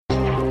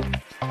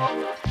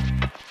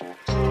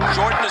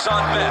Jordan is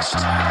on Best.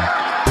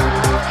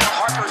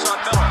 Harper's on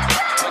Miller.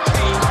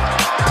 McKee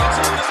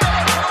gets in the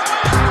middle.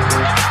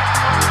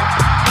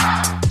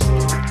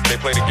 They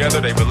play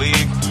together, they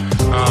believe.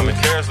 And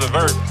Karis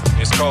LeVert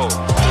is cold.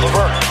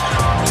 LeVert,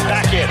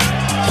 back in.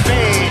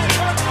 Fade.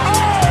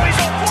 Oh, he's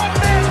a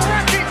one-man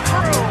wrecking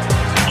crew.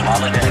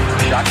 Holiday,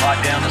 shot clock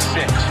down to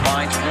 6.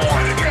 Finds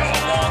Warren.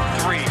 Long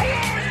three.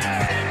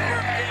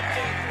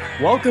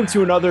 Welcome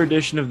to another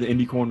edition of the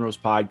Indy Cornrows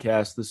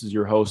podcast. This is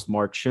your host,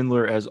 Mark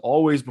Schindler. As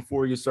always,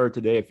 before you start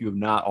today, if you have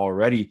not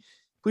already,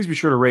 please be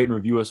sure to rate and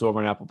review us over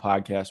on Apple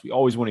Podcasts. We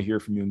always want to hear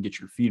from you and get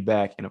your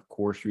feedback. And of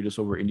course, read us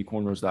over at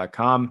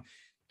indycornrows.com.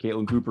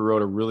 Caitlin Cooper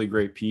wrote a really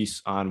great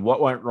piece on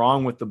what went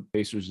wrong with the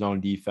Pacers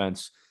zone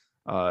defense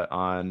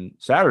on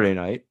Saturday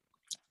night.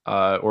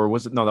 Or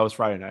was it? No, that was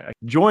Friday night.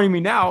 Joining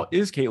me now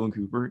is Caitlin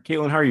Cooper.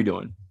 Caitlin, how are you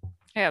doing?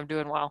 Hey, I'm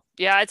doing well.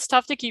 Yeah, it's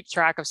tough to keep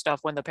track of stuff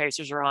when the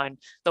Pacers are on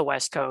the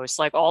West Coast.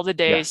 Like all the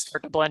days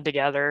start to blend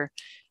together.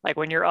 Like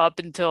when you're up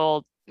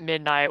until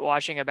midnight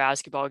watching a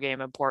basketball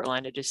game in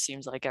Portland, it just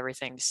seems like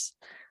everything's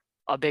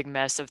a big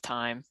mess of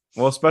time.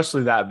 Well,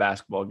 especially that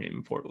basketball game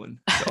in Portland.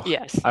 So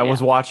Yes. I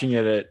was watching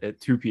it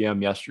at 2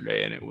 p.m.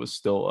 yesterday, and it was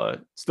still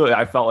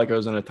I felt like I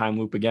was in a time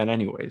loop again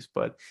anyways.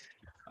 But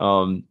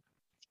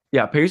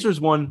Pacers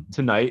won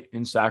tonight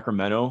in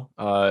Sacramento.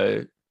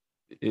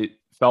 It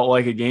felt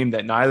like a game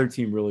that neither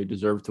team really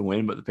deserved to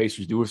win, but the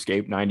Pacers do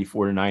escape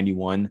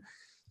 94-91,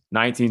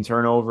 19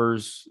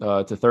 turnovers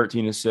to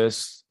 13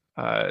 assists,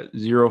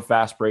 0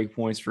 fast break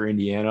points for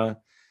Indiana.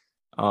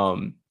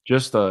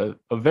 Just a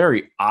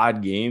very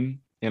odd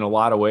game in a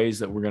lot of ways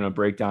that we're going to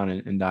break down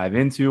and dive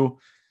into.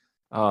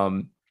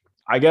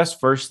 I guess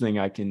first thing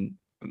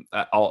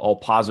I'll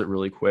pause it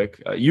really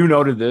quick. You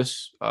noted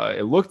this.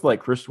 It looked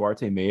like Chris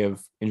Duarte may have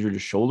injured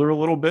his shoulder a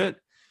little bit.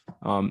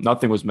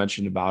 Nothing was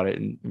mentioned about it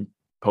in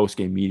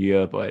post-game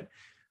media, but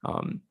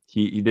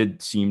he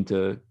did seem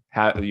to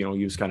have, he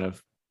was kind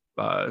of,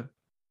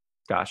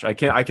 I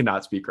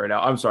cannot speak right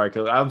now. I'm sorry,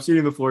 because I'm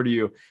ceding the floor to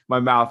you. My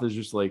mouth is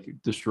just like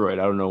destroyed.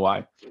 I don't know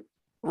why.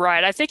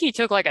 Right. I think he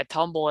took like a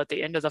tumble at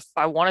the end of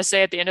I want to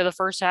say at the end of the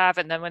first half.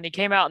 And then when he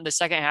came out in the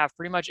second half,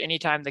 pretty much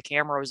anytime the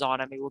camera was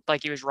on him, he looked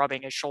like he was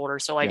rubbing his shoulder.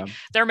 So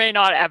there may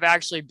not have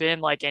actually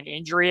been like an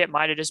injury. It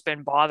might've just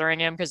been bothering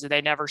him because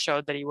they never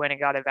showed that he went and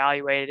got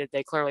evaluated.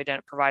 They clearly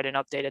didn't provide an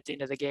update at the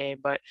end of the game,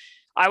 but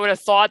I would have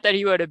thought that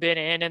he would have been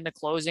in the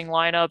closing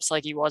lineups.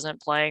 Like he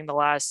wasn't playing the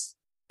last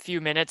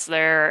few minutes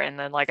there. And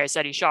then, like I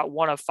said, he shot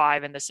 1 of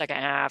 5 in the second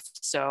half.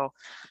 So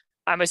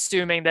I'm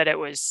assuming that it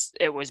was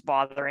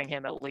bothering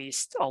him at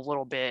least a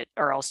little bit,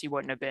 or else he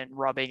wouldn't have been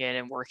rubbing it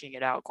and working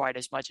it out quite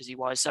as much as he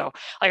was. So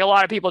like a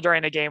lot of people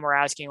during the game were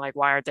asking, like,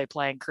 why aren't they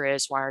playing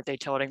Chris? Why aren't they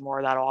tilting more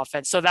of that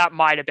offense? So that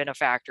might have been a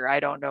factor. I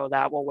don't know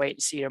that. We'll wait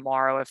and see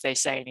tomorrow if they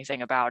say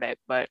anything about it.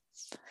 But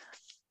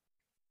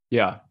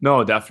yeah,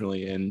 no,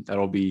 definitely. And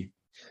that'll be,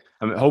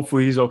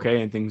 hopefully he's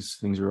okay and things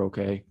are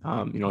okay.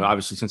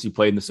 Obviously since he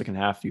played in the second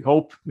half, you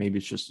hope maybe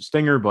it's just a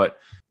stinger, but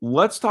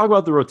let's talk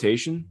about the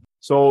rotation.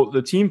 So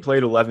the team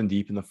played 11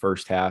 deep in the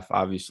first half,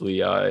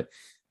 obviously,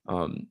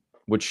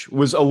 which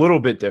was a little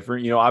bit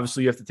different.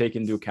 Obviously you have to take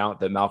into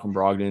account that Malcolm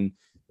Brogdon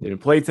didn't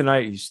play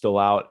tonight. He's still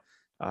out.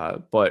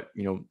 But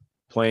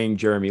playing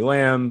Jeremy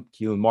Lamb,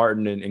 Keelan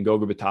Martin, and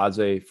Goga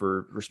Bitadze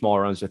for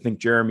smaller runs. I think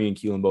Jeremy and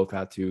Keelan both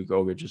had 2.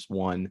 Goga just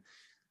 1.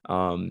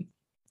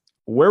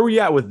 Where were you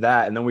at with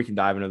that? And then we can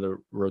dive into the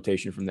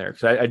rotation from there.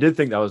 Because I did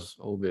think that was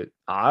a little bit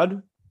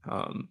odd.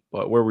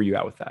 But where were you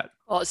at with that?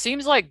 Well, it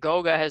seems like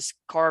Goga has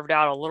carved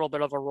out a little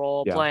bit of a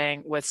role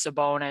playing with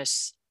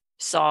Sabonis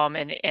some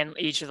in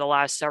each of the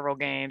last several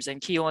games. And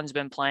Keelan's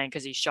been playing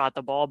because he shot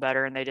the ball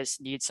better and they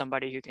just need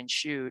somebody who can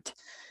shoot.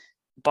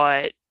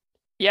 But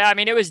yeah,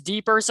 it was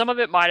deeper. Some of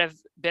it might have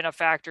been a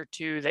factor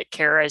too that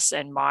Karis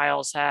and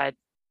Miles had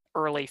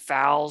early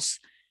fouls.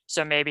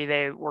 So maybe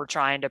they were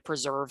trying to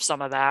preserve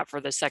some of that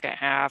for the second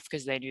half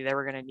because they knew they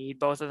were going to need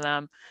both of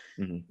them.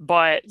 Mm-hmm.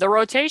 But the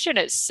rotation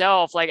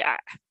itself,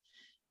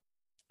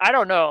 I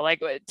don't know, like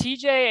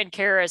TJ and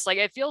Karis, like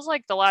it feels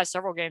like the last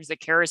several games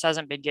that Karis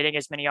hasn't been getting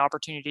as many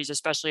opportunities,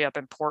 especially up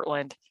in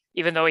Portland,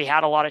 even though he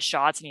had a lot of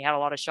shots and he had a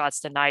lot of shots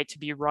tonight to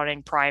be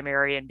running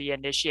primary and be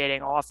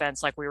initiating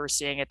offense like we were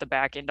seeing at the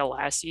back end of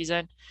last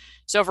season.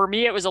 So for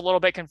me, it was a little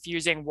bit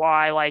confusing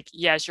why,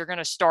 yes, you're going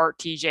to start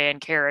TJ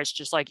and Karis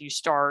just like you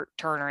start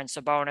Turner and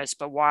Sabonis,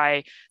 but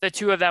why the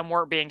two of them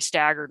weren't being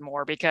staggered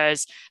more,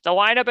 because the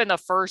lineup in the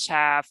first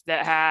half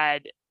that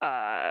had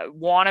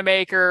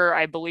Wanamaker,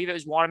 I believe it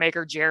was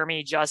Wanamaker,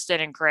 Jeremy,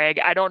 Justin, and Craig.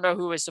 I don't know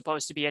who was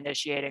supposed to be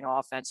initiating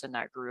offense in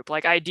that group.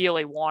 Like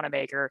ideally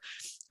Wanamaker,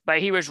 but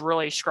he was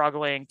really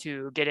struggling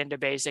to get into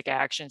basic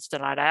actions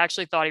tonight. I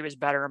actually thought he was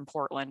better in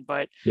Portland,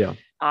 but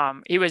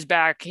he was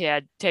back. He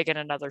had taken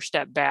another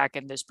step back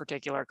in this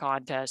particular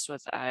contest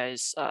with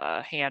his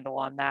handle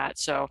on that.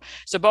 So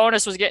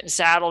Sabonis was getting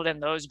saddled in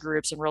those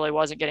groups and really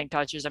wasn't getting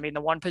touches.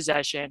 The one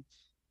possession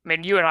I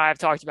mean, you and I have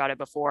talked about it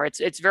before.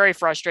 It's very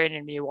frustrating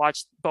to me to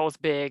watch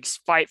both bigs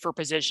fight for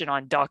position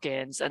on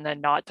duck-ins and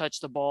then not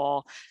touch the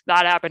ball.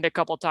 That happened a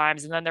couple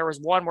times. And then there was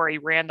one where he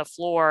ran the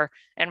floor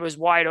and was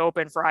wide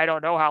open for I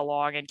don't know how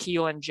long. And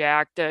Keelan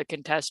jacked a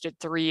contested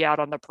three out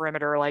on the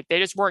perimeter. Like they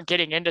just weren't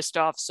getting into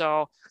stuff.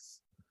 So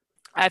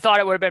I thought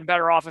it would have been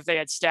better off if they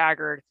had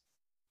staggered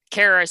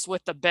Caris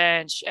with the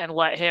bench and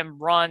let him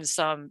run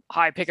some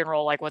high pick and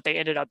roll like what they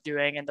ended up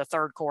doing in the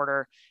third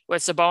quarter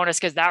with Sabonis,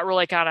 because that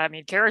really kind of, I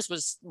mean, Caris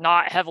was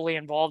not heavily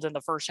involved in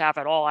the first half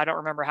at all. I don't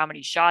remember how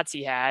many shots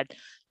he had,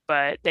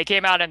 but they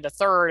came out in the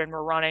third and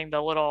were running the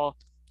little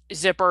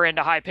zipper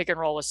into high pick and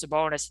roll with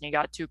Sabonis, and he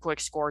got 2 quick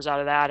scores out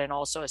of that and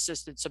also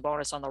assisted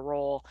Sabonis on the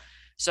roll.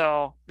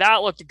 So that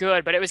looked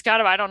good, but it was kind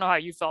of, I don't know how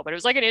you felt, but it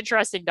was like an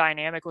interesting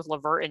dynamic with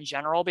LeVert in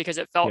general, because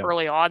it felt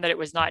early on that it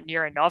was not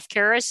near enough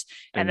Caris.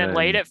 And then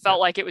late, it felt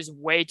like it was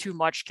way too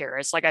much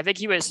Caris. Like I think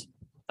he was,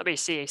 let me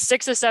see,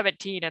 6 of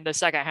 17 in the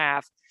second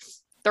half,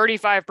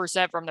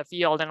 35% from the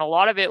field. And a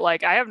lot of it,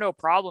 like I have no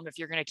problem if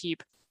you're going to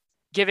keep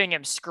giving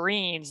him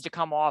screens to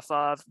come off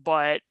of,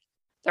 but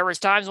there was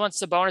times when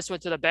Sabonis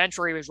went to the bench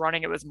where he was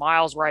running it with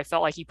Miles, where I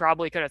felt like he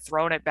probably could have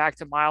thrown it back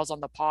to Miles on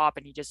the pop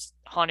and he just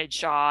hunted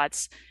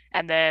shots.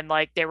 And then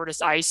like they were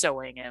just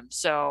ISOing him.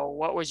 So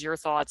what was your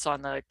thoughts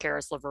on the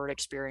Caris LeVert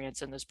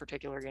experience in this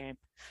particular game?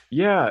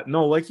 Yeah,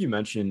 no, like you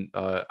mentioned,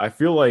 I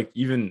feel like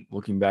even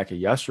looking back at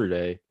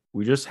yesterday,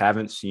 we just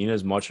haven't seen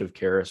as much of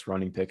Caris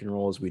running pick and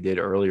roll as we did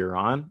earlier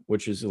on,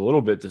 which is a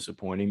little bit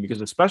disappointing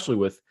because especially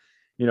with,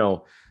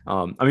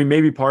 I mean,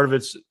 maybe part of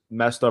it's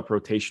messed up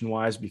rotation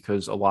wise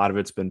because a lot of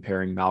it's been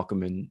pairing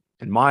Malcolm and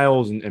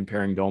Miles and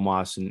pairing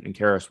Domas and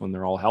Caris when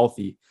they're all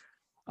healthy.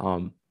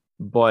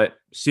 But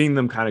seeing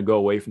them kind of go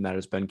away from that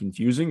has been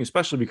confusing,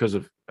 especially because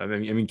of, I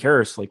mean,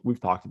 Caris, like we've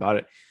talked about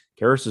it,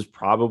 Caris is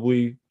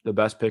probably the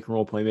best pick and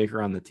roll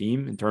playmaker on the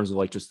team in terms of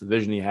like just the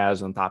vision he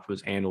has on top of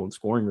his handle and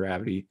scoring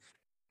gravity.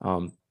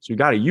 So you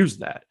got to use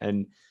that.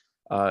 And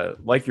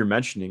like you're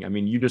mentioning, I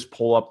mean, you just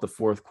pull up the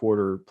fourth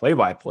quarter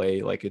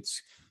play-by-play, like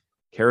it's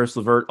Caris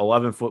LeVert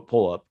 11-foot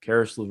pull-up,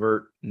 Caris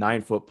LeVert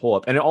 9-foot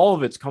pull-up, and all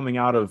of it's coming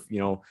out of,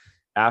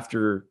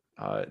 after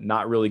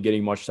not really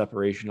getting much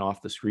separation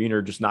off the screen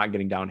or just not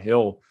getting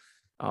downhill,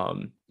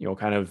 kind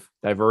of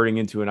diverting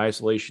into an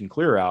isolation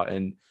clear out.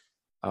 And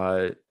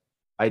I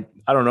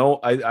don't know.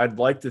 I'd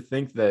like to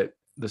think that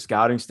the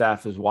scouting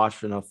staff has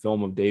watched enough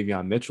film of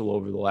Davion Mitchell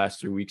over the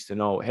last 3 weeks to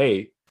know,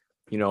 hey,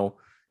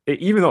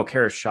 even though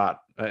Caris shot,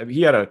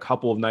 he had a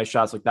couple of nice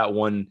shots, like that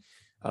one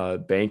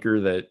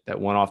banker that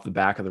went off the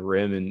back of the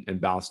rim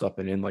and bounced up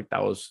and in, like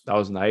that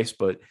was nice.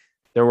 But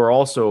there were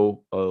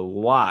also a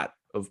lot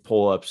of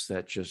pull-ups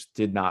that just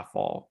did not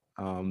fall.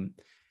 And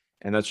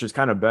that's just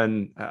kind of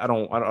been, I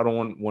don't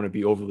want to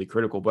be overly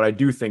critical, but I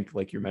do think,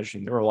 like you're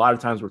mentioning, there were a lot of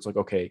times where it's like,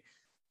 okay,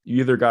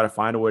 you either got to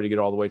find a way to get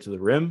all the way to the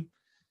rim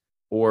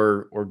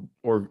or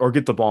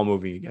get the ball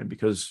moving again,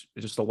 because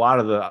just a lot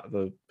of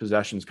the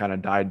possessions kind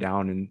of died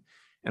down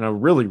in a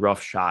really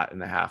rough shot in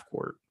the half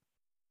court.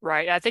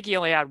 Right. I think he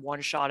only had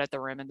 1 shot at the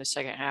rim in the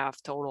second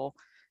half total.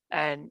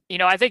 And,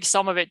 I think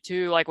some of it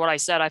too, like what I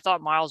said, I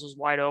thought Miles was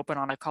wide open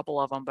on a couple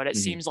of them, but it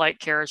seems like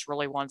Caris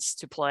really wants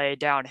to play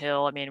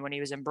downhill. I mean, when he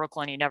was in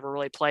Brooklyn, he never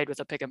really played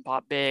with a pick and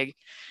pop big.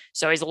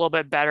 So he's a little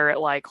bit better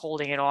at like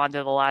holding it on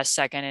to the last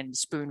second and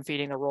spoon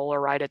feeding the roller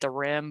right at the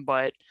rim.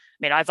 But I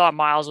mean, I thought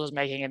Miles was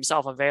making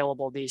himself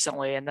available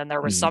decently. And then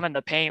there was some in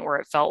the paint where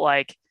it felt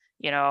like,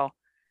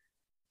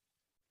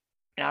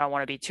 and I don't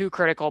want to be too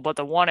critical, but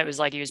the one, it was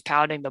like he was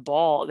pounding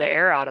the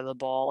air out of the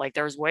ball. Like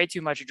there was way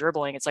too much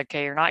dribbling. It's like,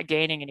 okay, you're not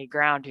gaining any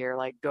ground here.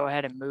 Like go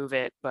ahead and move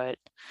it. But,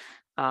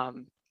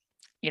 and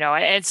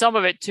some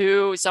of it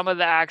too, some of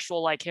the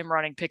actual, like him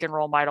running pick and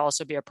roll might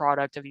also be a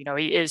product of,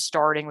 he is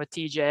starting with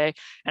TJ.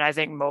 And I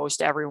think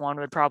most everyone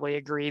would probably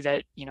agree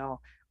that,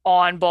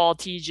 on ball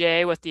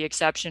TJ, with the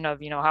exception of,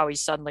 how he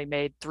suddenly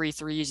made 3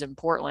 threes in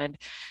Portland,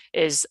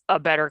 is a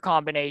better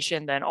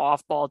combination than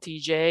off ball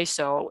TJ.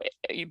 So,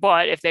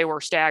 but if they were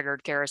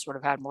staggered, Caris would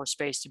have had more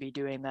space to be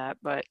doing that.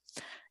 But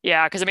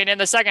yeah, because I mean, in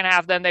the second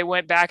half, then they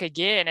went back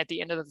again at the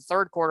end of the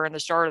third quarter and the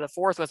start of the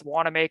fourth with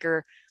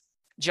Wanamaker,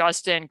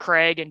 Justin,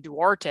 Craig, and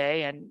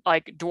Duarte. And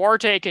like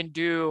Duarte can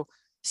do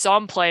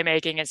some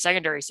playmaking in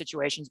secondary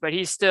situations, but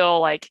he's still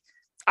like,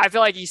 I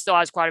feel like he still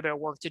has quite a bit of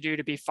work to do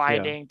to be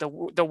finding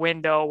the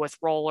window with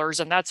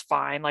rollers, and that's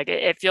fine. Like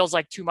it feels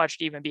like too much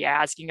to even be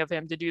asking of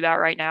him to do that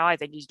right now. I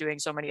think he's doing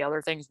so many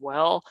other things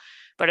well,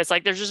 but it's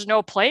like there's just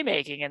no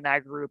playmaking in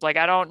that group. Like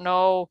I don't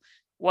know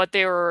what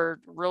they were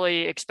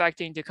really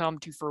expecting to come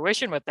to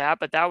fruition with that,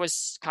 but that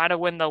was kind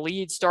of when the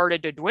lead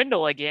started to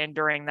dwindle again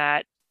during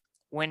that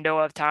window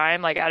of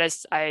time. Like I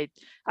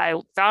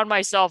found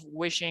myself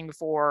wishing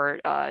for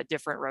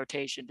different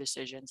rotation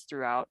decisions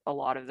throughout a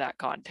lot of that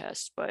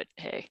contest, but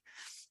hey.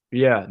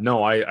 Yeah,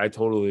 no, I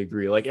totally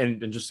agree. Like,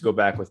 and just to go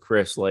back with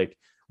Chris, like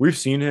we've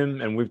seen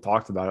him and we've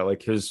talked about it,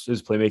 like his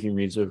playmaking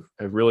reads have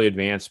really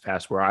advanced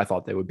past where I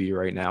thought they would be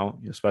right now,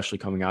 especially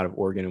coming out of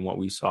Oregon and what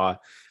we saw.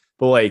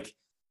 But like,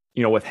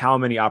 with how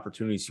many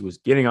opportunities he was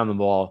getting on the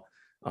ball,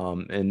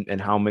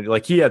 And how many,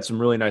 like he had some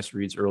really nice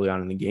reads early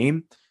on in the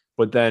game,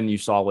 but then you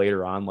saw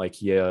later on, like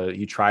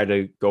he tried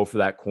to go for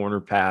that corner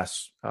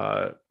pass,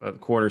 a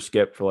corner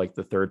skip for like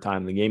the third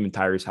time in the game, and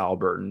Tyrese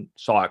Halliburton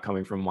saw it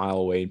coming from a mile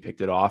away and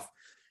picked it off.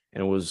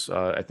 And it was,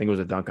 I think it was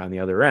a dunk on the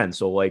other end.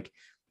 So like,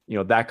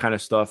 that kind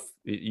of stuff,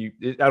 I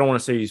don't want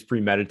to say he's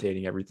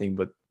premeditating everything,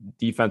 but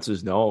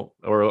defenses know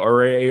or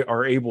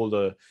are able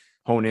to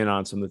hone in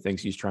on some of the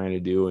things he's trying to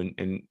do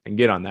and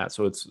get on that.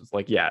 So it's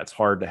like, yeah, it's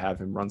hard to have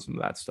him run some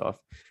of that stuff.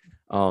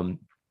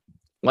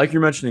 Like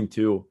you're mentioning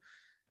too,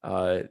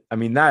 I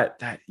mean,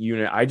 that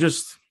unit, I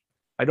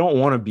don't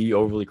want to be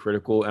overly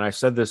critical. And I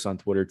said this on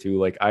Twitter too.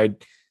 Like I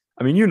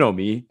mean, you know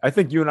me, I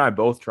think you and I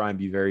both try and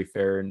be very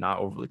fair and not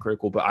overly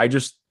critical, but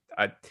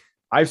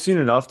I've seen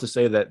enough to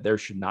say that there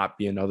should not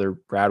be another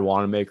Brad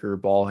Wanamaker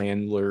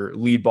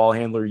lead ball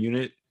handler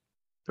unit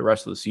the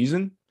rest of the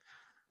season.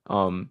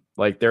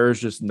 Like there is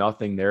just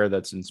nothing there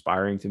that's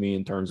inspiring to me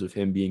in terms of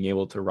him being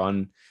able to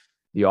run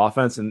the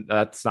offense. And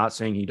that's not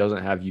saying he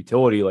doesn't have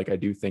utility. Like I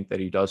do think that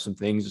he does some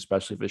things,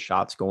 especially if his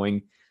shot's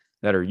going,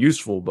 that are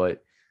useful,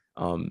 but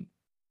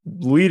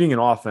leading an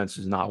offense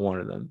is not one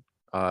of them.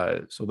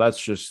 So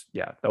that's just,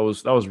 yeah, that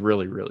was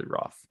really, really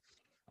rough.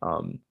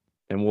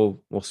 And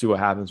we'll see what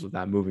happens with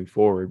that moving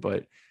forward.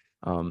 But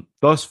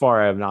thus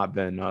far, I have not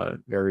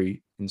been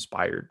very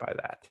inspired by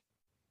that.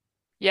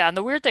 Yeah, and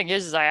the weird thing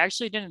is I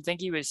actually didn't think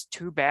he was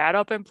too bad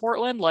up in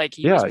Portland. Like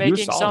he was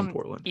making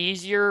some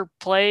easier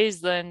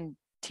plays than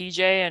TJ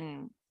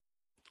and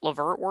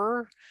LeVert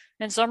were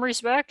in some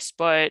respects.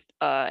 But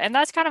and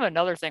that's kind of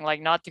another thing,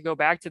 like not to go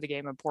back to the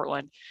game in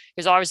Portland,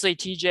 because obviously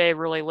TJ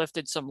really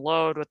lifted some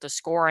load with the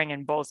scoring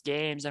in both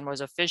games and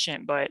was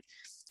efficient. But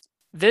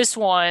this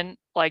one,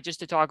 like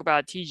just to talk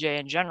about TJ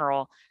in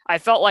general, I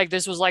felt like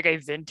this was like a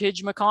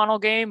vintage McConnell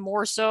game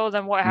more so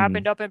than what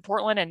happened up in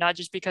Portland. And not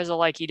just because of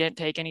like he didn't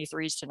take any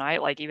threes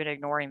tonight, like even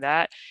ignoring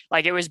that,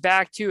 like it was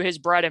back to his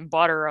bread and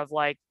butter of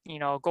like,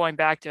 going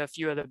back to a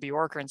few of the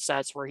Bjorkgren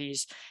sets where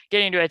he's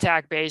getting to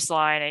attack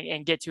baseline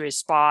and get to his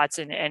spots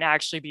and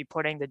actually be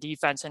putting the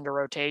defense into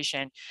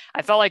rotation.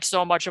 I felt like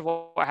so much of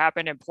what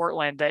happened in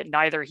Portland that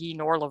neither he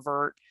nor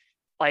LeVert,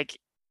 like,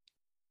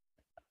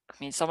 I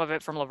mean, some of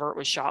it from LeVert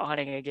was shot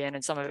hunting again,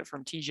 and some of it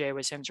from TJ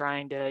was him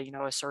trying to,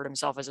 assert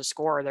himself as a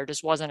scorer. There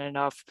just wasn't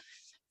enough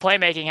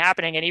playmaking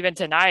happening. And even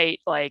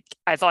tonight, like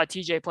I thought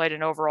TJ played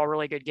an overall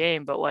really good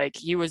game, but like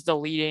he was the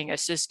leading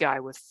assist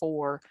guy with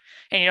 4.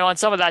 And, and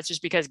some of that's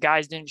just because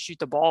guys didn't shoot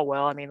the ball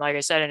well. I mean, like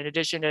I said, in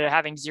addition to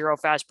having 0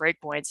 fast break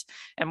points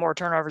and more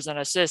turnovers than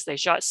assists, they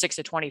shot 6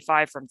 of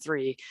 25 from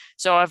 3.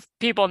 So if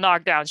people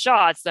knock down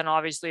shots, then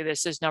obviously the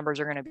assist numbers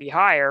are going to be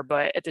higher.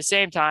 But at the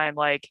same time,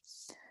 like,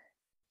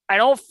 I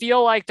don't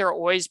feel like they're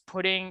always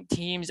putting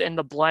teams in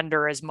the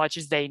blender as much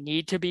as they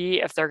need to be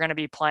if they're going to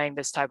be playing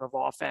this type of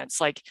offense.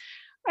 Like,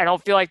 I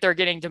don't feel like they're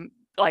getting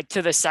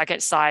to the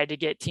second side to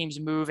get teams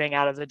moving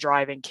out of the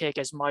drive and kick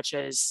as much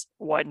as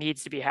what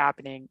needs to be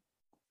happening.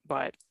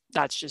 But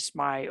that's just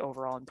my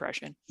overall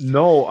impression.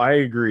 No, I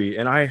agree.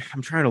 And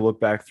I'm trying to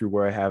look back through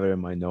where I have it in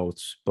my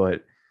notes,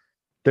 but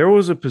there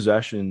was a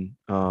possession.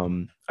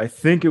 I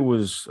think it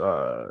was,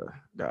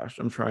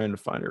 I'm trying to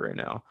find it right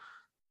now.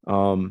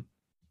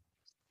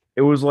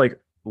 It was like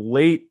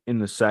late in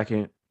the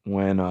second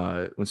when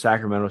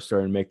Sacramento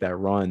started to make that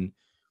run.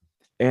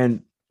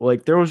 And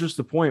like there was just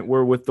a point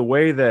where with the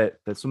way that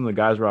some of the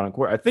guys were out on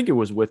court, I think it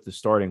was with the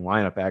starting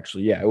lineup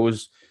actually. Yeah, it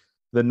was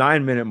the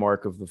 9-minute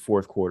mark of the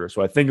fourth quarter.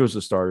 So I think it was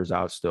the starters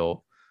out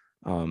still.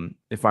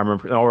 If I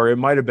remember, or it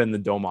might have been the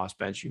Domas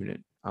bench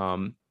unit.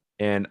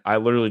 And I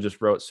literally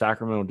just wrote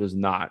Sacramento does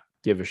not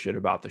give a shit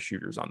about the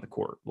shooters on the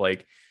court.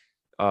 Like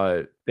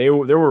there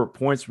were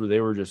points where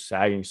they were just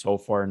sagging so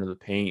far into the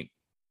paint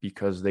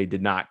because they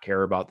did not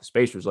care about the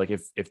spacers. Like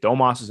if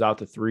Domas is out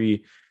to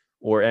 3,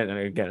 and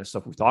again, it's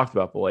stuff we've talked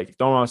about, but like if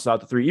Domas is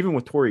out to 3, even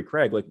with Torrey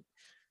Craig, like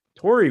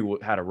Torrey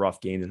had a rough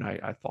game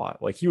tonight. I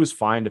thought like he was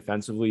fine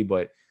defensively,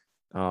 but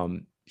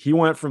he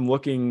went from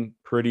looking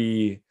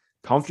pretty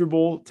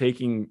comfortable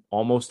taking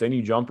almost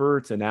any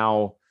jumper to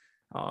now,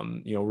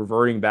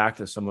 reverting back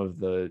to some of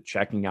the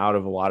checking out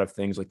of a lot of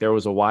things. Like there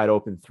was a wide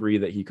open 3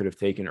 that he could have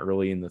taken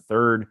early in the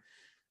third,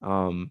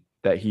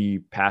 that he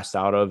passed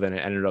out of, and it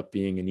ended up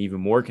being an even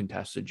more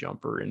contested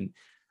jumper. And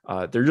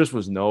there just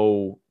was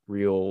no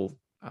real,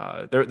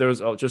 there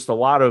was just a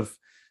lot of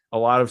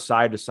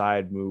side to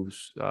side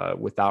moves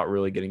without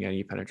really getting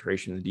any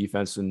penetration in the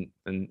defense.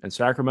 And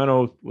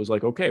Sacramento was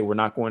like, okay, we're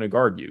not going to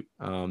guard you.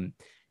 And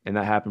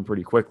that happened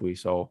pretty quickly.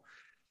 So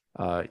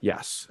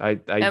yes,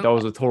 that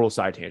was a total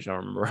side tangent. I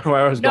don't remember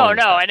where I was going.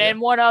 No. And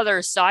one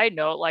other side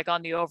note, like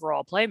on the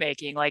overall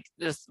playmaking, like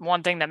this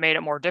one thing that made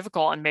it more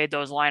difficult and made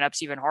those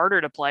lineups even harder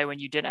to play when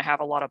you didn't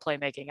have a lot of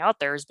playmaking out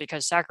there is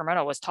because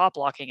Sacramento was top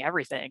blocking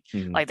everything.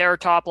 Mm-hmm. Like they were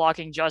top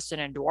blocking Justin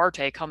and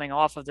Duarte coming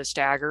off of the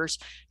staggers,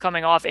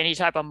 coming off any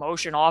type of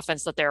motion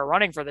offense that they were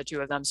running for the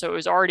two of them. So it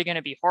was already going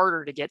to be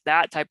harder to get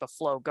that type of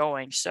flow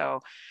going.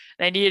 So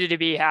they needed to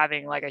be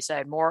having, like I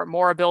said,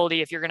 more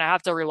ability if you're going to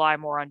have to rely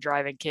more on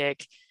drive and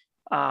kick.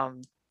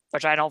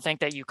 which I don't think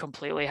that you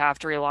completely have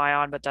to rely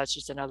on, but that's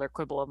just another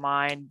quibble of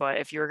mine. But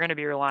if you're going to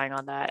be relying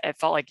on that, it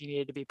felt like you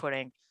needed to be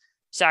putting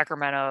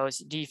Sacramento's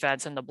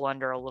defense in the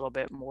blender a little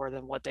bit more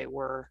than what they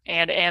were.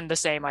 And the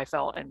same I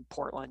felt in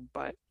Portland,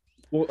 but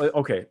well,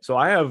 okay. So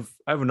I have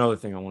another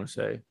thing I want to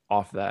say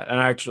off that. And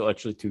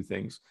actually two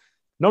things.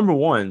 Number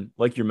one,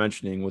 like you're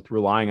mentioning with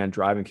relying on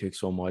driving kick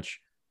so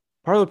much,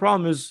 part of the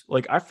problem is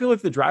like I feel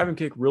like the driving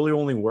kick really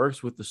only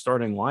works with the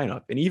starting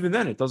lineup. And even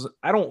then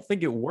I don't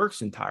think it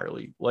works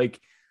entirely.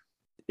 Like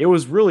it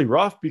was really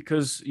rough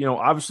because,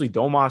 obviously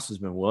Domas has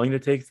been willing to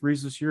take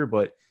threes this year,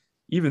 but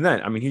even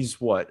then, I mean, he's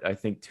what I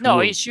think. No,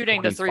 he's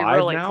shooting the three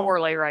really now.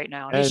 poorly right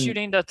now. He's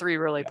shooting the three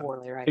really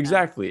poorly right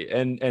exactly. now.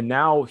 Exactly. And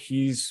now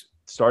he's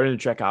starting to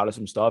check out of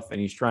some stuff and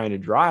he's trying to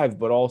drive,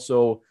 but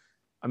also,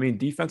 I mean,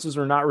 defenses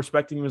are not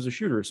respecting him as a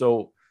shooter.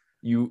 So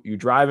you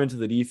drive into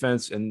the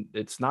defense and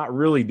it's not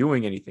really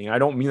doing anything. I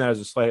don't mean that as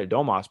a slight at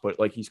Domas, but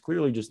like he's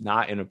clearly just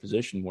not in a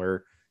position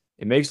where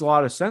it makes a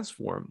lot of sense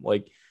for him.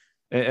 Like,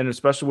 and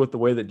especially with the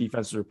way that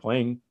defenses are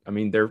playing, I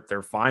mean,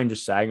 they're fine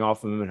just sagging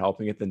off of him and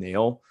helping at the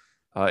nail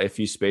if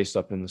he's spaced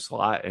up in the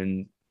slot.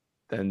 And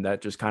then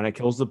that just kind of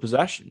kills the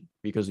possession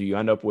because you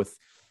end up with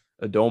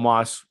a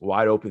Domas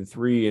wide open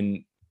three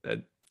and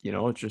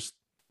it's just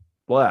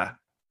blah,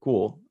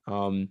 cool.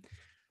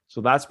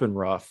 So that's been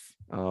rough.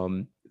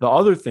 The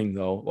other thing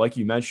though, like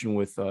you mentioned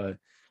with like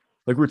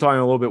we were talking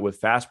a little bit with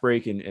fast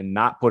break and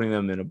not putting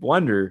them in a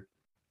blender,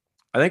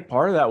 I think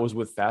part of that was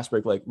with fast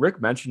break. Like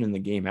Rick mentioned in the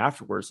game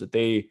afterwards that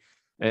they,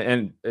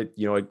 and it,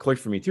 it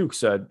clicked for me too,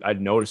 because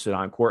I'd noticed it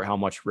on court how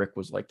much Rick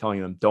was like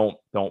telling them,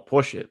 don't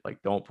push it.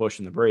 Like, don't push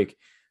in the break.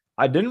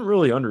 I didn't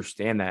really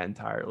understand that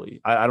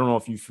entirely. I don't know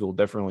if you feel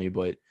differently,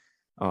 but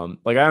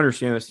like I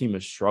understand this team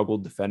has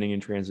struggled defending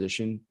in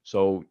transition.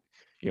 So,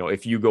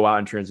 if you go out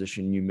in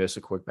transition, you miss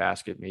a quick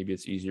basket, maybe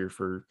it's easier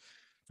for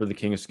the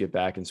Kings to get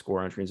back and score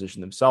on transition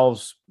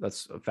themselves.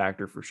 That's a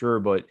factor for sure.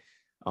 But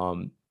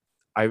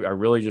I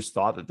really just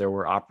thought that there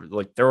were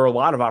a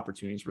lot of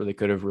opportunities where they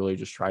could have really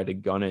just tried to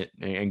gun it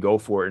and go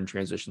for it in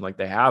transition, like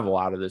they have a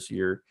lot of this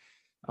year.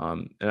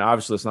 And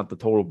obviously it's not the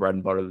total bread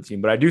and butter of the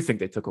team, but I do think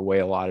they took away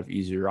a lot of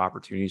easier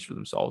opportunities for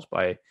themselves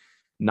by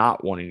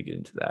not wanting to get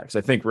into that. Cause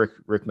I think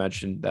Rick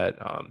mentioned that,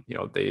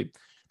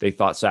 they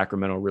thought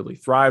Sacramento really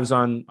thrives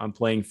on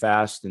playing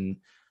fast and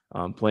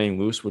playing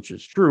loose, which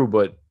is true.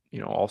 But,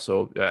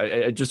 also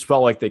it just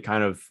felt like they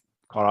kind of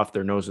caught off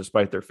their nose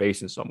despite their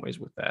face in some ways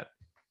with that.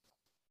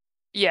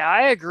 Yeah,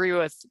 I agree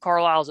with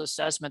Carlisle's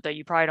assessment that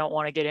you probably don't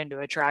want to get into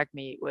a track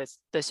meet with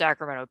the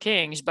Sacramento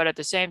Kings, but at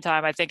the same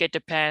time, I think it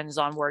depends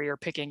on where you're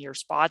picking your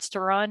spots to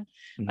run.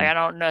 Mm-hmm. Like, I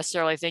don't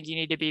necessarily think you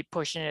need to be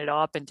pushing it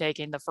up and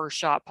taking the first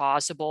shot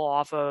possible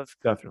off of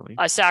definitely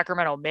a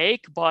Sacramento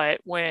make, but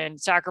when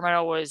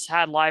Sacramento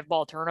had live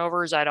ball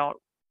turnovers, I don't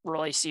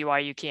really see why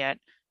you can't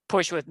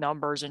push with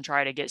numbers and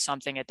try to get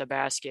something at the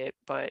basket.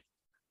 But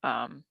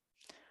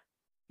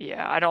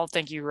yeah, I don't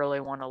think you really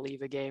want to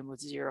leave a game with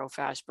 0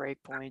 fast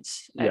break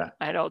points. Yeah.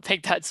 I don't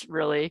think that's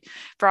really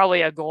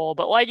probably a goal.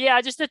 But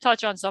just to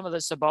touch on some of the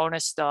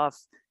Sabonis stuff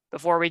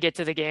before we get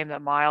to the game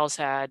that Miles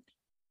had.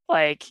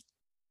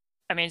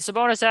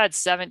 Sabonis had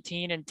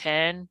 17 and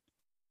 10.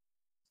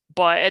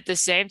 But at the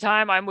same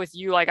time, I'm with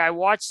you. Like, I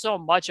watched so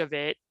much of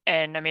it.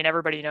 And,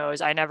 everybody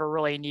knows I never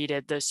really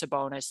needed the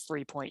Sabonis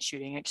 3-point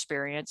shooting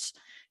experience.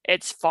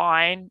 It's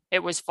fine. It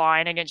was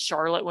fine against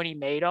Charlotte when he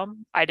made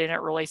them. I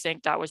didn't really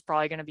think that was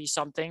probably going to be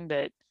something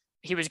that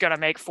he was going to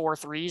make 4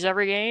 threes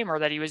every game, or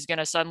that he was going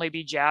to suddenly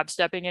be jab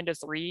stepping into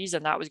threes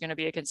and that was going to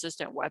be a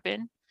consistent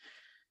weapon.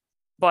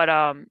 But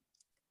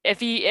if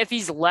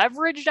he's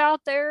leveraged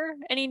out there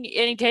and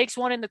he takes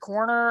one in the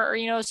corner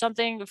or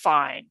something,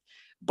 fine.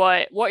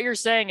 But what you're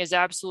saying is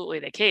absolutely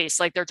the case.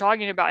 Like, they're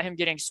talking about him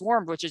getting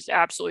swarmed, which is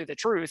absolutely the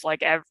truth.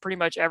 Like, pretty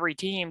much every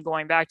team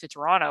going back to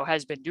Toronto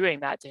has been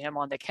doing that to him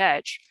on the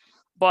catch.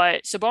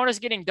 But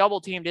Sabonis getting double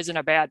teamed isn't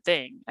a bad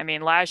thing.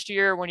 Last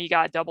year when he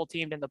got double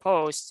teamed in the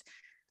post,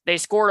 they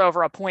scored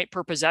over a point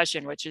per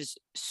possession, which is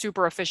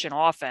super efficient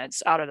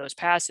offense out of those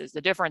passes.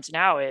 The difference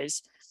now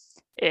is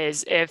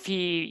if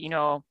he,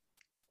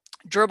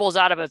 dribbles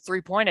out of a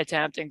 3-point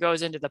attempt and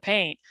goes into the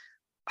paint,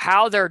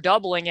 how they're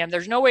doubling him,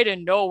 there's no way to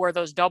know where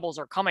those doubles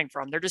are coming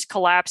from. They're just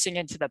collapsing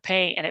into the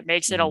paint, and it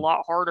makes it a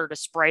lot harder to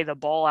spray the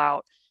ball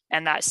out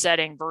in that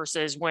setting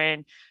versus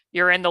when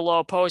you're in the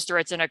low post or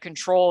it's in a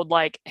controlled,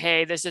 like,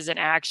 hey, this is an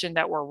action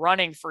that we're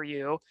running for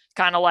you.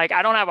 Kind of like,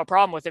 I don't have a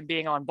problem with him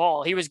being on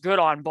ball. He was good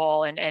on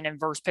ball and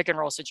inverse pick and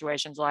roll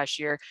situations last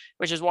year,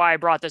 which is why I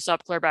brought this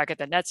up clear back at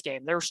the Nets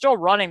game. They were still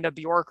running the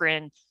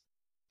Bjorkgren,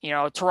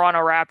 Toronto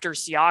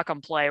Raptors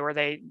Siakam play where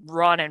they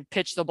run and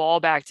pitch the ball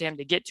back to him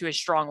to get to his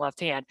strong left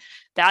hand.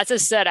 That's a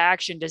set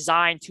action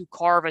designed to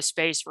carve a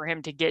space for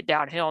him to get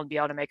downhill and be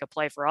able to make a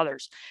play for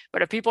others.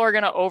 But if people are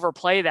going to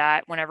overplay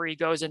that whenever he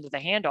goes into the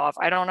handoff,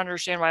 I don't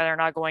understand why they're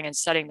not going and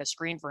setting the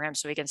screen for him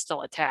so he can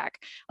still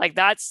attack. Like,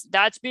 that's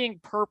being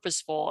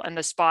purposeful in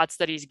the spots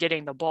that he's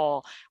getting the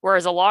ball.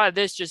 Whereas a lot of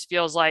this just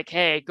feels like,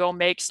 hey, go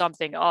make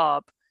something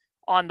up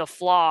on the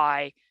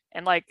fly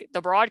And like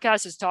the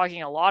broadcast is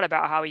talking a lot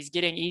about how he's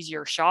getting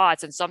easier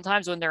shots. And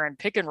sometimes when they're in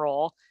pick and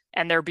roll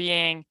and they're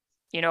being,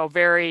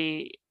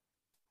 very,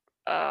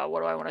 what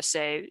do I want to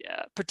say,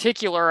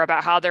 particular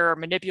about how they're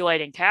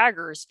manipulating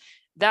taggers,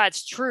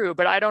 that's true.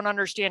 But I don't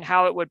understand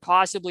how it would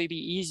possibly be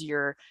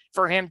easier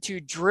for him to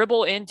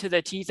dribble into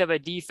the teeth of a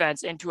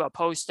defense into a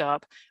post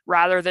up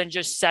rather than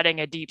just setting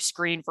a deep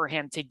screen for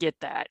him to get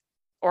that.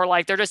 Or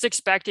like they're just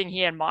expecting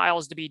he and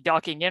Miles to be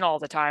ducking in all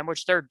the time,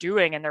 which they're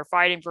doing, and they're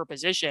fighting for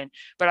position.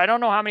 But I don't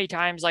know how many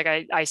times, like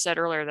I said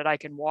earlier, that I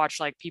can watch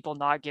like people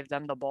not give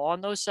them the ball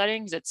in those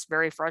settings. It's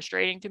very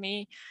frustrating to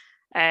me.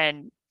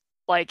 And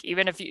like,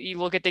 even if you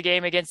look at the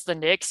game against the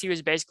Knicks, he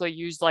was basically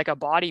used like a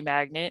body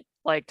magnet.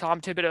 Like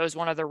Tom Thibodeau is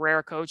one of the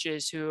rare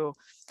coaches who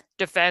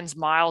defends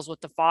Miles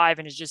with the 5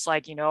 and is just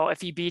like,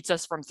 if he beats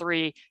us from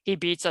 3, he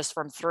beats us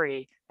from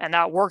 3. And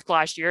that worked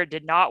last year. It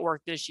did not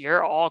work this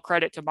year. All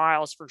credit to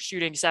Miles for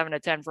shooting 7 to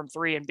 10 from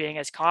 3 and being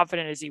as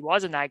confident as he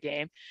was in that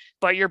game.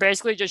 But you're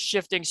basically just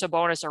shifting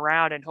Sabonis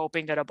around and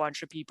hoping that a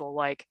bunch of people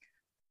like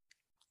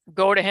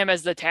go to him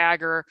as the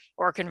tagger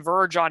or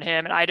converge on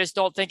him. And I just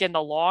don't think in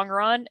the long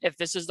run, if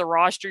this is the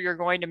roster you're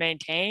going to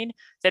maintain,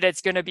 that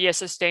it's going to be a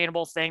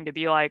sustainable thing to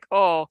be like,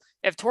 oh,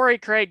 if Torrey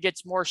Craig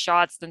gets more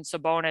shots than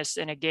Sabonis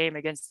in a game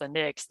against the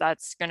Knicks,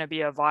 that's going to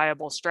be a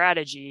viable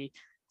strategy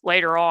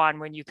later on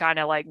when you kind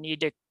of like need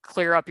to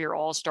clear up your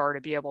all-star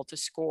to be able to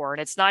score.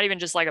 And it's not even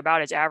just like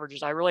about his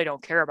averages. I really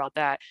don't care about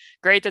that.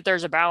 Great that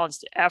there's a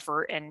balanced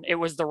effort, and it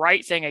was the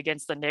right thing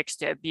against the Knicks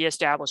to be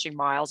establishing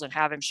Miles and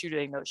have him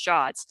shooting those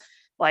shots.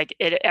 Like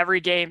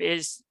every game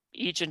is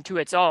each into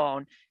its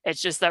own.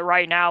 It's just that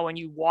right now, when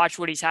you watch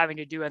what he's having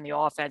to do in the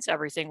offense,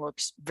 everything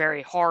looks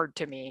very hard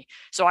to me.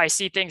 So I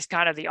see things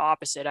kind of the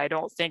opposite. I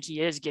don't think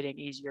he is getting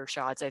easier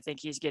shots. I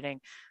think he's getting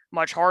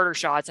much harder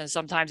shots. And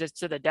sometimes it's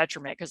to the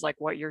detriment, because like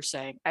what you're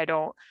saying,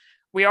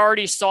 we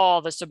already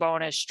saw the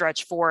Sabonis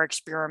stretch 4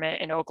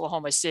 experiment in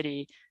Oklahoma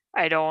City.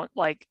 I don't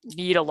like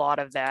need a lot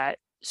of that.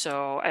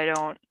 So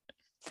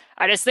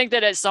I just think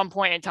that at some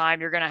point in time,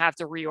 you're going to have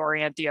to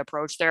reorient the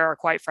approach there. Or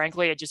quite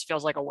frankly, it just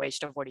feels like a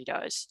waste of what he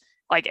does.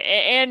 Like,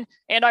 and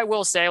I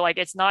will say, like,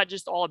 it's not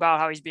just all about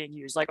how he's being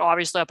used. Like,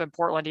 obviously up in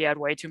Portland, he had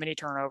way too many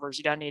turnovers.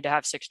 He doesn't need to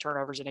have 6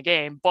 turnovers in a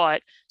game,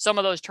 but some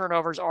of those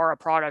turnovers are a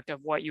product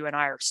of what you and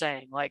I are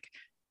saying. Like,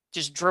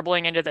 just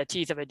dribbling into the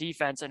teeth of a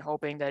defense and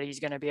hoping that he's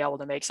going to be able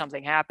to make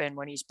something happen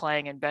when he's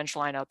playing in bench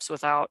lineups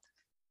without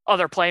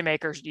other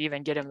playmakers to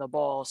even get him the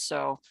ball.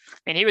 So, I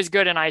mean, he was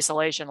good in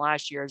isolation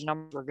last year. His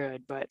numbers were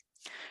good, but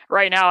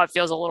right now it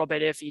feels a little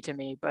bit iffy to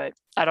me. But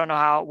I don't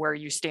know where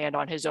you stand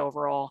on his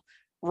overall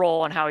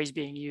role and how he's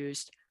being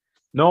used.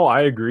 No,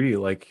 I agree.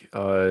 Like,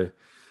 I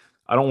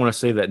don't want to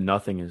say that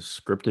nothing is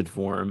scripted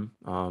for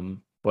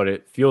him, but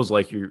it feels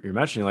like you're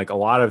mentioning like a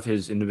lot of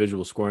his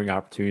individual scoring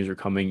opportunities are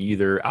coming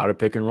either out of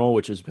pick and roll,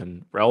 which has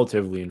been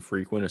relatively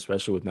infrequent,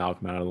 especially with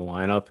Malcolm out of the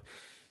lineup,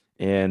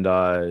 and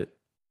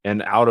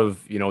out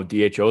of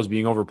DHOs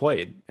being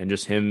overplayed, and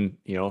just him,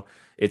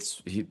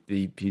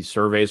 he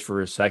surveys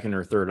for his second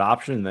or third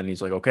option, and then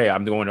he's like, okay,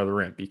 I'm going to the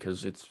rim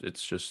because it's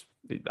just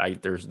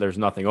there's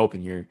nothing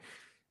open here,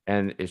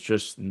 and it's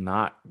just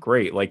not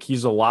great. Like,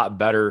 he's a lot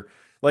better.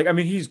 Like, I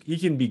mean, he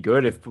can be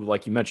good if,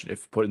 like you mentioned,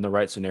 if put in the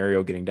right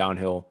scenario, getting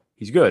downhill,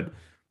 he's good.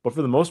 But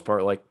for the most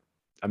part, like,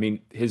 I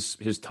mean,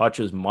 his touch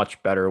is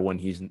much better when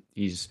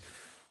he's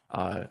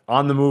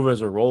on the move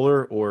as a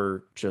roller,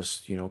 or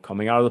just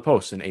coming out of the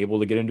post and able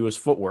to get into his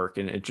footwork.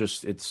 And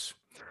it's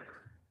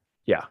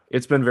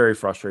been very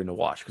frustrating to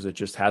watch because it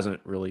just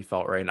hasn't really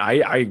felt right. And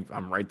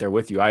I'm right there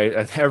with you.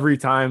 Every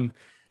time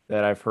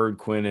that I've heard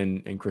Quinn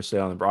and Chris say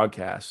on the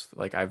broadcast,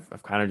 like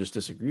I've kind of just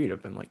disagreed.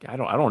 I've been like, I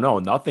don't know.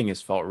 Nothing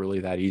has felt really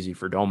that easy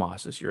for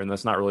Domas this year, and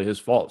that's not really his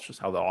fault. It's just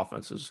how the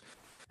offense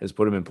has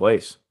put him in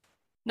place.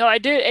 No,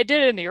 it did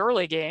in the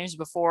early games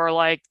before,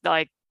 like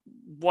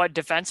what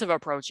defensive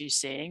approach he's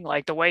seeing.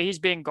 Like, the way he's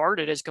being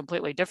guarded is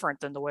completely different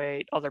than the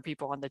way other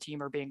people on the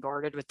team are being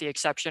guarded, with the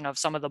exception of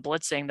some of the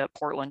blitzing that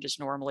Portland just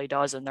normally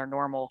does in their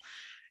normal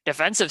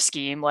defensive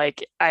scheme.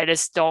 Like, I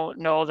just don't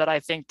know that I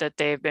think that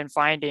they've been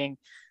finding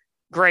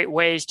great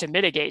ways to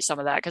mitigate some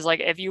of that. Because, like,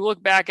 if you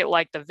look back at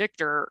like the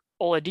Victor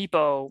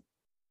Oladipo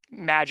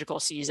magical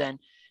season,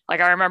 like,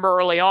 I remember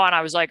early on,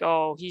 I was like,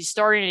 oh, he's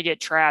starting to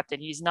get trapped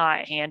and he's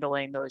not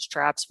handling those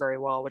traps very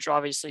well, which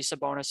obviously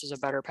Sabonis is a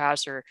better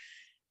passer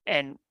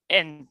and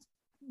in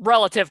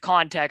relative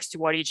context to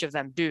what each of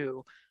them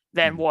do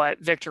than what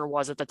Victor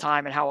was at the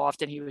time and how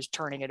often he was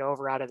turning it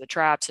over out of the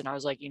traps. And I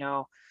was like,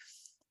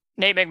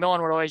 Nate McMillan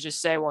would always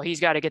just say, well, he's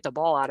got to get the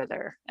ball out of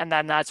there. And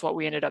then that's what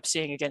we ended up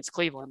seeing against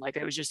Cleveland. Like,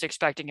 it was just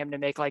expecting him to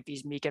make like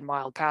these meek and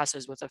mild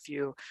passes with a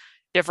few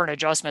different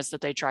adjustments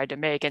that they tried to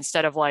make,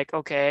 instead of like,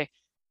 okay,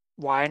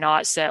 why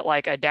not set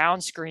like a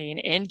down screen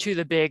into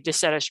the big to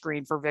set a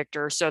screen for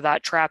Victor so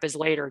that trap is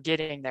later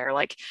getting there,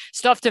 like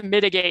stuff to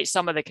mitigate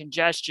some of the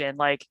congestion.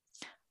 Like,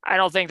 I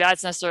don't think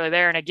that's necessarily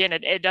there. And again,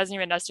 it doesn't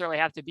even necessarily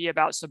have to be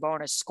about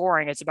Sabonis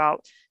scoring. It's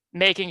about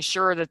making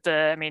sure that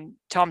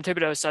Tom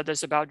Thibodeau said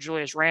this about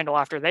Julius Randle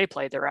after they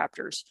played the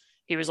Raptors.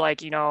 He was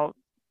like,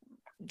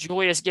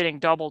 Julius getting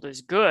doubled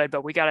is good,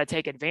 but we got to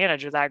take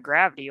advantage of that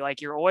gravity.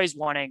 Like, you're always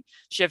wanting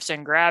shifts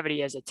in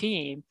gravity as a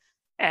team.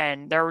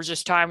 And there was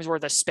just times where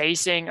the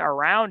spacing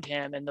around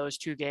him in those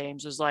two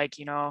games was like,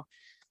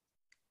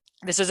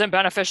 this isn't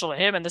beneficial to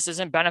him and this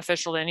isn't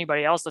beneficial to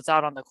anybody else that's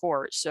out on the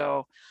court.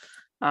 So,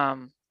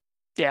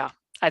 yeah,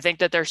 I think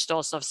that there's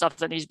still some stuff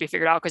that needs to be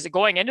figured out, because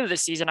going into the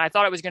season, I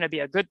thought it was going to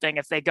be a good thing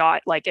if they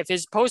got, like, if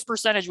his post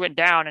percentage went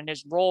down and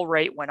his roll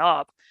rate went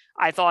up.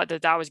 I thought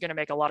that that was going to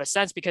make a lot of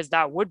sense, because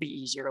that would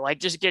be easier. Like,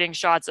 just getting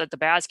shots at the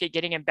basket,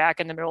 getting him back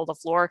in the middle of the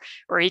floor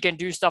where he can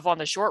do stuff on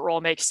the short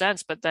roll makes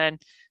sense. But then,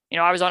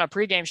 I was on a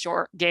pregame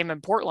short game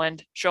in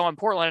Portland,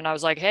 and I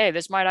was like, hey,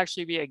 this might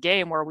actually be a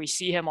game where we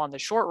see him on the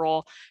short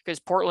roll, because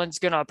Portland's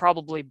going to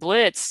probably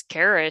blitz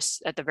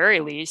Karras at the very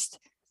least.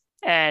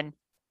 And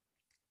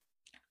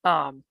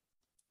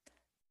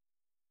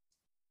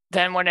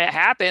then when it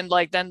happened,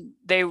 like, then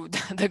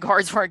the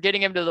guards weren't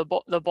getting him to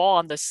the ball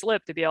on the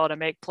slip to be able to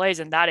make plays.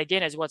 And that,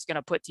 again, is what's going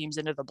to put teams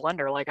into the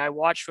blender. Like, I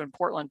watched when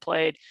Portland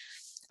played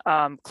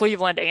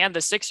Cleveland and the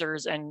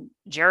Sixers, and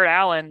Jared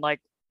Allen, like,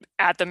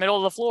 at the middle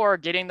of the floor,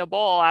 getting the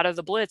ball out of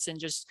the blitz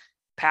and just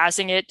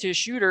passing it to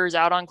shooters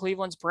out on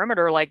Cleveland's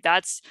perimeter. Like,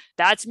 that's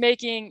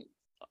making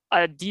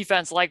a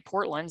defense like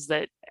Portland's,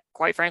 that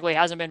quite frankly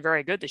hasn't been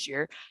very good this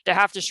year, to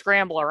have to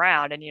scramble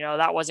around. And,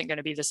 that wasn't going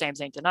to be the same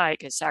thing tonight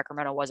because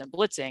Sacramento wasn't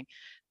blitzing.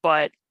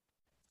 But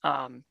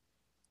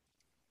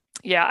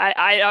yeah,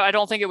 I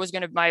don't think it was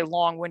going to, my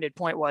long-winded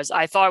point was,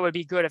 I thought it would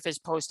be good if his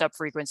post-up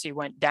frequency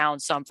went down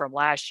some from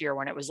last year,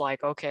 when it was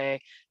like,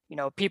 okay,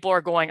 people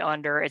are going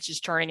under. It's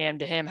just turning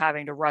into him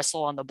having to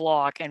wrestle on the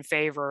block in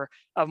favor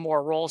of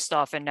more roll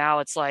stuff. And now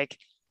it's like,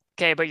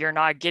 okay, but you're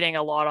not getting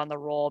a lot on the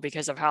roll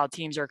because of how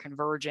teams are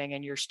converging,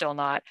 and you're still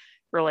not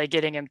really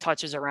getting him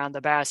touches around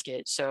the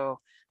basket. So,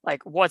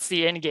 like, what's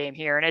the end game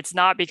here? And it's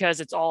not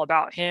because it's all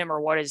about him,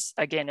 or it's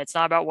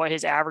not about what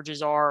his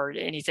averages are or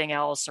anything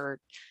else, or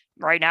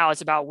right now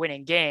it's about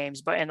winning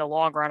games. But in the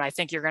long run, I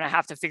think you're going to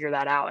have to figure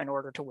that out in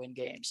order to win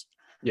games.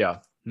 Yeah,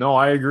 no,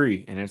 I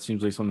agree. And it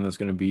seems like something that's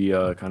going to be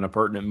kind of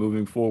pertinent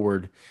moving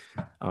forward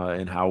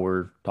in how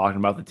we're talking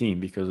about the team,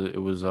 because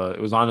it was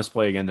on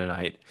display again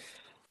tonight.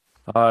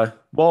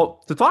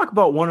 Well, to talk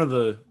about one of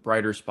the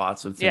brighter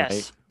spots of tonight,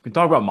 Yes. we can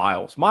talk about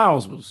Miles.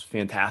 Miles was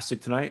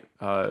fantastic tonight.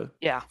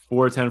 Yeah.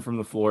 4 of 10 from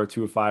the floor,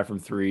 2 of 5 from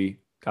 3,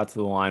 got to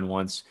the line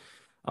once.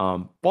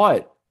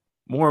 But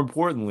more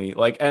importantly,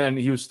 and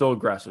he was still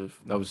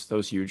aggressive. That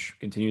was huge.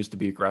 Continues to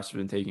be aggressive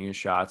in taking his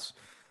shots.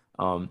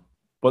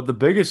 But the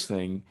biggest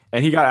thing,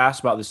 and he got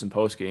asked about this in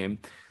post game,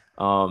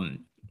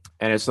 and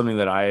it's something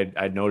that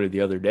I'd noted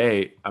the other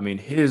day. I mean,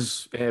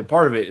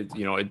 part of it,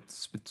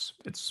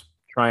 it's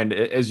trying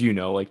to, as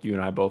like you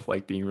and I both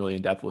like being really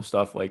in depth with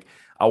stuff. Like,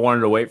 I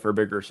wanted to wait for a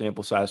bigger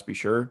sample size to be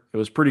sure. It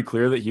was pretty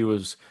clear that he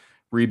was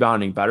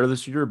rebounding better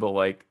this year, but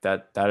like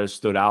that has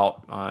stood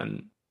out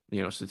on,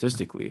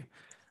 statistically.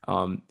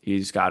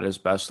 He's got his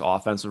best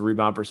offensive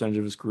rebound percentage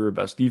of his career,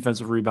 best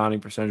defensive rebounding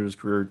percentage of his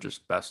career,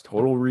 just best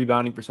total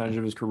rebounding percentage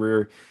of his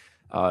career.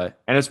 And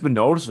it's been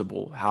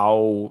noticeable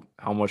how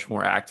much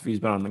more active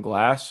he's been on the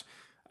glass.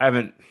 I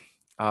haven't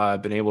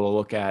been able to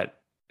look at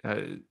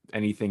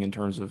anything in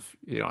terms of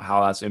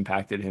how that's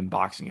impacted him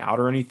boxing out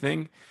or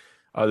anything.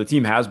 The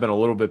team has been a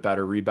little bit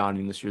better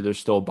rebounding this year. They're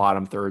still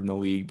bottom third in the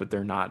league, but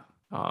they're not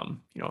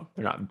they're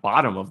not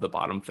bottom of the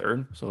bottom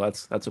third. So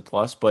that's a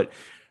plus. But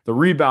the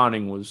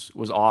rebounding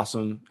was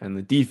awesome, and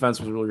the defense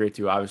was really great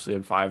too. Obviously,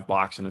 had 5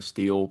 blocks and a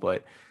steal.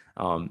 But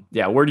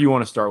yeah, where do you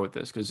want to start with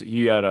this? Because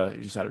he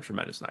just had a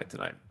tremendous night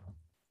tonight.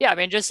 Yeah,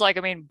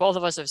 both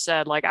of us have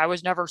said, like, I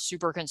was never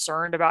super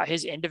concerned about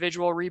his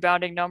individual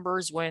rebounding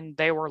numbers when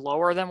they were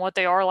lower than what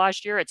they are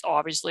last year. It's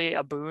obviously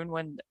a boon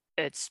when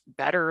it's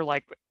better,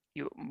 like,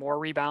 more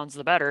rebounds,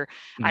 the better.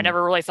 Mm-hmm. I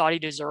never really thought he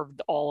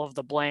deserved all of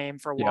the blame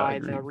for why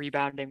the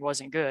rebounding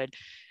wasn't good.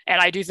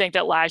 And I do think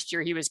that last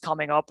year he was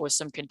coming up with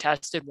some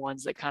contested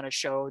ones that kind of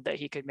showed that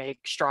he could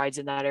make strides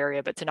in that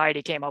area. But tonight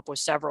he came up with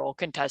several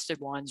contested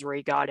ones where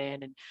he got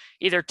in and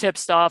either tip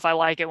stuff. I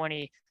like it when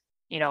he,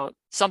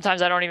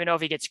 sometimes I don't even know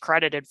if he gets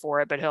credited for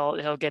it, but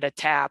he'll get a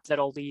tap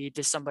that'll lead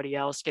to somebody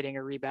else getting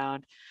a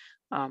rebound.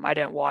 I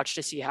didn't watch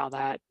to see how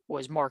that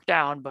was marked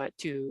down, but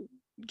to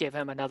give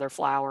him another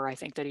flower, I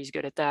think that he's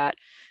good at that.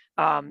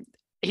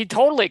 He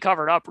totally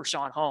covered up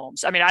Richaun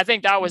Holmes. I mean, I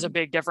think that was a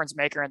big difference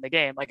maker in the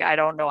game. Like, I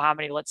don't know how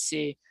many, let's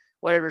see,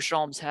 what did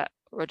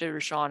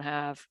Richaun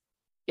have?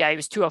 Yeah, he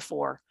was 2 of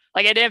 4.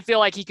 Like, I didn't feel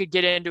like he could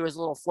get into his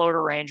little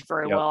floater range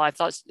very well. I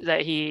thought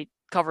that he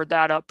covered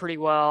that up pretty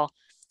well.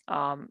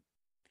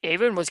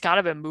 Even was kind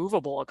of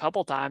immovable a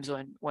couple times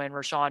when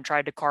Richaun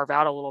tried to carve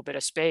out a little bit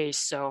of space.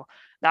 So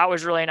that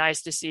was really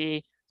nice to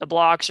see. The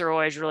blocks are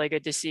always really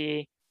good to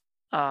see.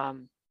 Yeah,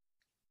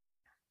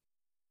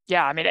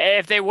 I mean,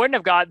 if they wouldn't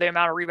have got the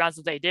amount of rebounds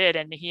that they did,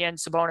 and he and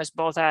Sabonis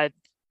both had,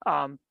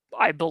 I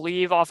I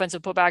believe,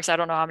 offensive putbacks. I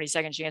don't know how many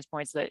second chance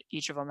points that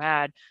each of them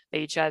had.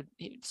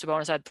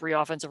 Sabonis had 3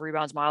 offensive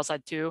rebounds. Miles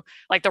had 2.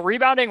 Like the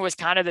rebounding was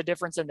kind of the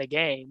difference in the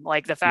game.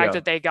 Like the fact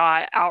that they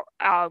got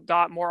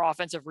got more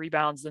offensive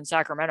rebounds than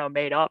Sacramento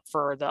made up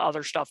for the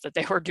other stuff that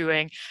they were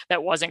doing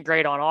that wasn't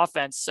great on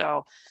offense.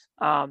 So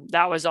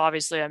that was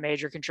obviously a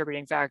major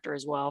contributing factor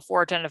as well.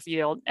 4-10 to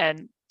field.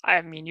 And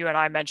I mean, you and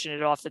I mentioned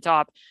it off the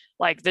top.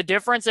 Like the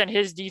difference in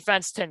his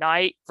defense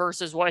tonight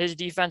versus what his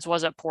defense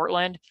was at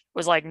Portland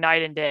was like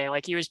night and day.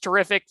 Like he was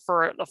terrific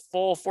for the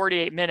full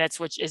 48 minutes,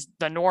 which is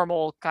the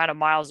normal kind of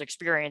Miles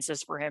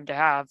experiences for him to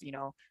have, you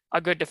know,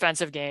 a good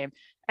defensive game.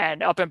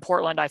 And up in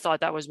Portland, I thought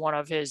that was one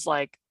of his,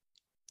 like,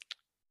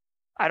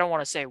 I don't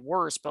want to say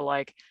worse, but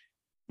like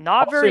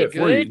not very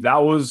good.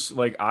 That was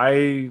like,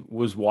 I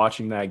was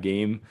watching that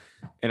game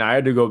and I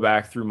had to go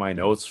back through my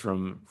notes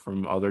from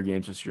other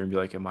games this year and be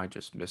like, am I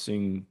just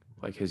missing?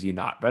 Like, has he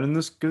not been in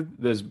this good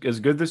as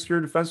good this year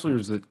defensively, or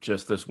is it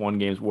just this one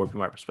game's warping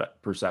my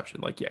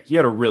perception? Like, yeah, he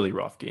had a really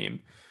rough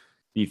game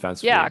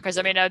defensively. Yeah, because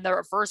I mean, in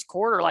the first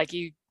quarter, like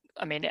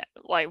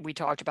we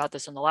talked about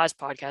this in the last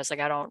podcast. Like,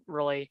 I don't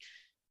really.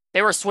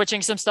 They were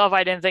switching some stuff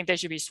I didn't think they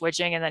should be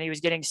switching, and then he was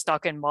getting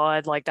stuck in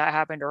mud. Like that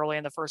happened early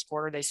in the first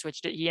quarter. They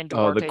switched it. He and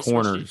Duarte the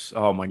corners.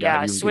 Oh my god!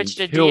 Yeah, switched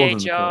to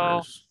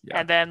DHO,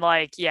 and then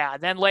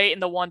then late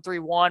in the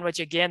 1-3-1, which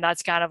again,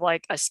 that's kind of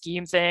like a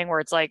scheme thing where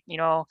it's like, you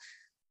know,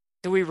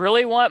 do we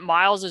really want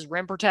Miles's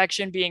rim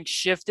protection being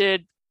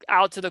shifted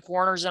out to the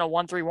corners in a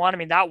 1-3-1? I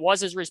mean, that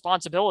was his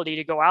responsibility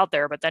to go out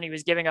there, but then he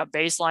was giving up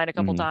baseline a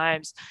couple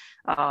times.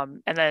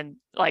 And then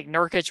like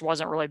Nurkic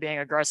wasn't really being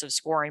aggressive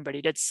scoring, but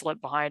he did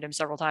slip behind him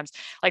several times.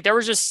 Like there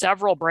was just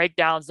several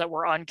breakdowns that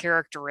were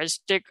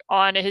uncharacteristic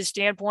on his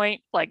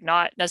standpoint, like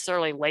not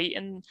necessarily late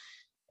in.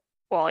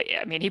 Well,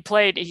 I mean,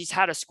 he's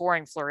had a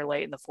scoring flurry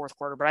late in the fourth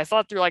quarter, but I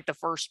thought through like the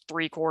first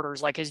 3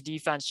 quarters, like his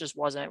defense just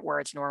wasn't where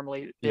it's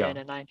normally been.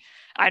 Yeah. And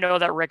I know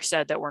that Rick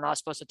said that we're not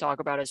supposed to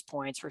talk about his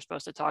points. We're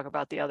supposed to talk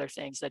about the other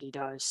things that he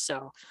does.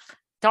 So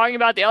talking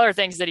about the other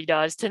things that he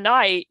does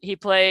tonight, he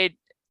played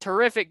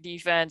terrific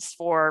defense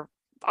for,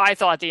 I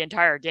thought, the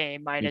entire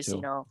game, minus,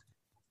 you know,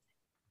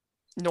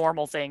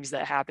 normal things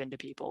that happen to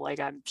people.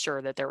 Like I'm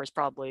sure that there was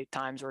probably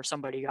times where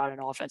somebody got an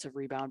offensive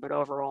rebound, but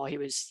overall he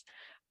was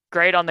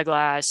great on the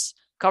glass,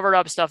 covered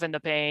up stuff in the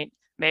paint,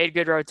 made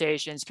good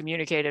rotations,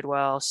 communicated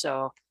well.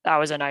 So that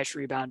was a nice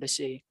rebound to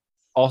see.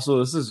 Also,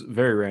 this is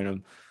very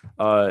random.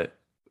 Part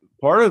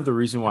of the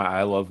reason why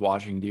I love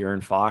watching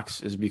De'Aaron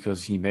Fox is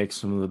because he makes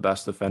some of the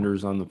best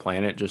defenders on the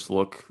planet just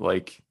look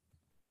like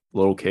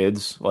little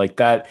kids. Like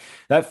that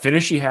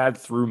finish he had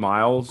through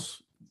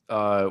Miles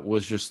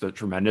was just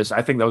tremendous.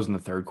 I think that was in the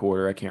third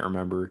quarter. I can't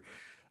remember.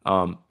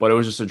 But it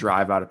was just a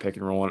drive out of pick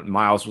and roll. And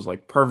Miles was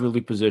like perfectly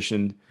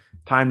positioned,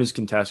 timed his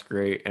contest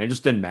great, and it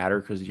just didn't matter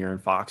because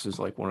De'Aaron Fox is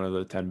like one of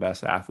the 10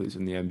 best athletes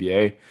in the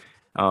NBA.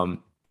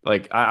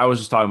 Like I was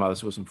just talking about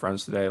this with some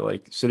friends today,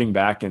 like sitting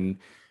back and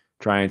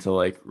trying to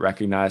like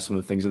recognize some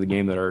of the things of the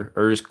game that are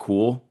just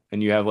cool,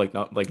 and you have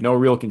no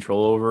real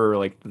control over, or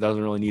like it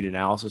doesn't really need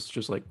analysis. It's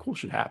just like cool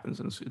shit happens,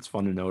 and it's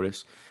fun to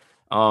notice.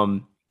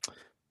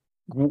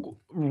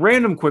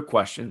 Random quick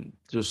question,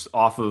 just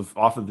off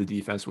of the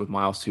defense with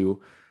Miles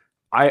too.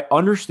 I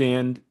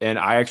understand, and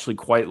I actually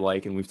quite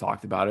like, and we've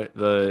talked about it,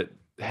 the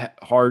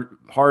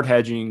hard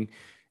hedging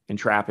and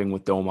trapping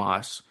with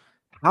Domas.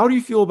 How do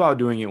you feel about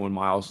doing it when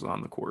Miles is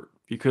on the court?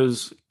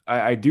 Because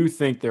I do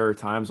think there are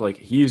times like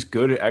he's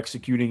good at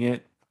executing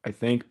it, I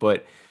think,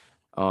 but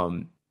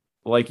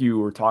like you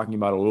were talking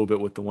about a little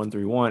bit with the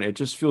 1-3-1, it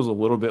just feels a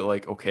little bit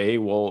like, okay,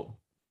 well,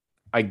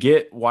 I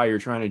get why you're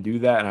trying to do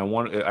that, and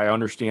I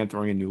understand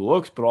throwing in new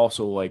looks, but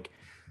also like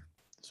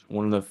it's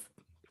one of the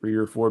 3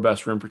 or 4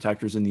 best rim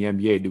protectors in the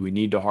NBA. Do we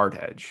need to hard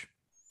hedge?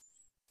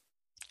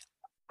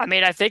 I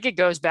mean, I think it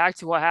goes back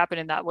to what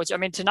happened in that, which, I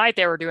mean, tonight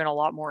they were doing a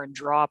lot more in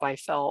drop, I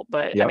felt,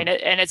 but I mean,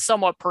 and it's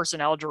somewhat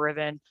personnel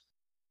driven,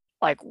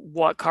 like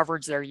what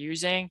coverage they're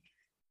using.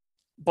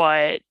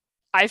 But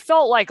I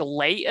felt like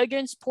late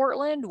against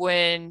Portland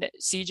when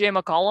CJ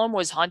McCollum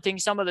was hunting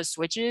some of the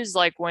switches,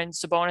 like when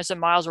Sabonis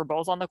and Miles were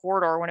both on the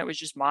court, or when it was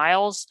just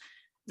Miles,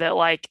 that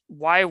like,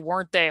 why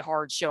weren't they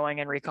hard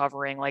showing and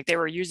recovering? Like they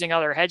were using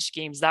other hedge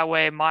schemes. That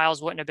way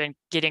Miles wouldn't have been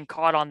getting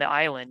caught on the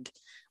island.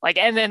 Like,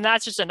 and then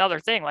that's just another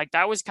thing. Like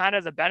that was kind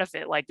of the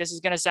benefit. Like this is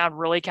going to sound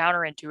really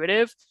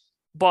counterintuitive,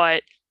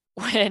 but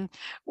when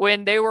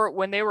they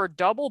were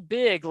double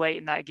big late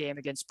in that game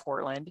against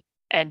Portland,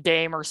 and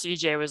Dame or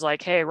CJ was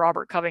like, hey,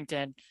 Robert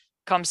Covington,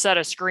 come set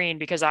a screen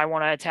because I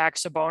want to attack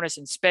Sabonis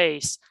in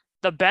space.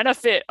 The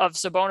benefit of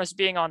Sabonis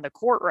being on the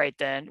court right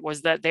then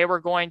was that they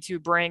were going to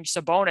bring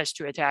Sabonis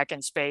to attack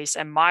in space,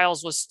 and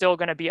Miles was still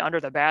going to be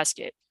under the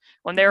basket.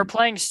 When they were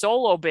playing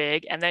solo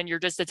big and then you're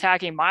just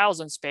attacking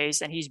Miles in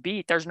space and he's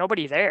beat, there's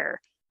nobody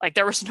there. Like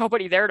there was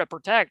nobody there to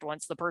protect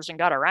once the person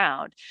got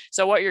around.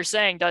 So what you're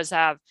saying does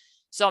have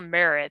some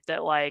merit,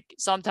 that like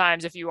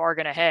sometimes if you are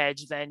going to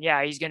hedge, then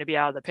yeah, he's going to be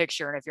out of the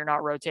picture. And if you're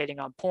not rotating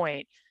on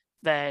point,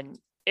 then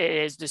it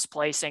is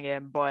displacing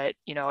him. But,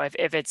 you know,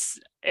 if it's,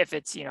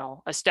 you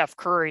know, a Steph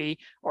Curry,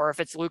 or if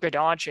it's Luka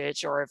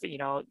Doncic, or if, you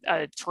know,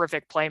 a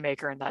terrific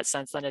playmaker in that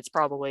sense, then it's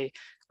probably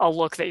a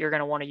look that you're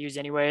going to want to use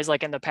anyways.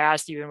 Like in the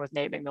past, even with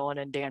Nate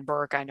McMillan and Dan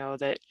Burke, I know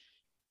that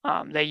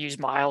they use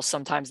Miles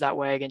sometimes that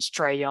way against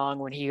Trae Young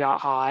when he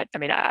got hot. I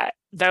mean,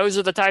 those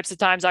are the types of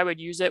times I would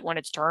use it when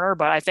it's Turner,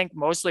 but I think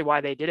mostly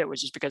why they did it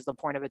was just because the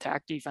point of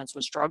attack defense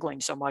was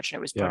struggling so much, and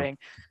it was putting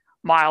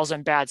Miles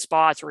in bad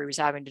spots where he was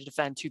having to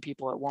defend two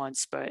people at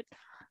once. But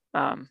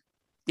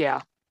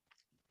yeah.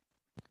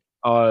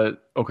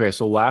 Okay,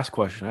 so last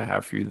question I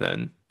have for you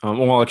then.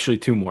 Well, actually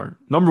two more.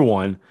 Number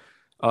one,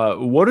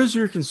 what is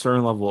your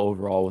concern level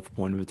overall with the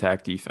point of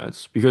attack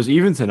defense? Because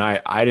even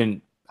tonight, I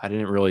didn't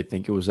really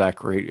think it was that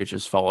great. It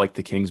just felt like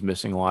the Kings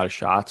missing a lot of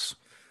shots.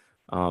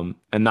 And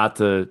not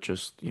to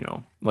just, you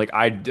know, like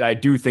I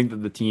do think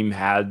that the team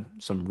had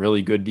some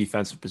really good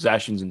defensive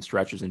possessions and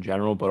stretches in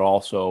general, but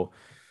also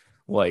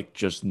like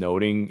just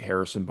noting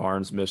Harrison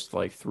Barnes missed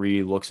like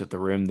 3 looks at the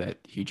rim that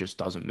he just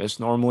doesn't miss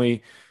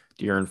normally.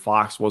 De'Aaron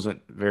Fox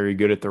wasn't very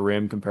good at the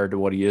rim compared to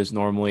what he is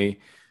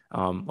normally.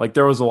 Like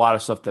there was a lot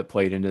of stuff that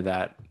played into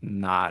that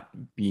not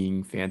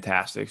being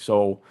fantastic.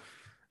 So,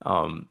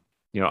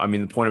 you know, I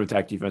mean, the point of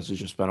attack defense has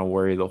just been a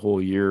worry the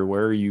whole year.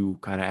 Where are you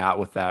kind of at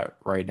with that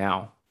right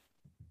now?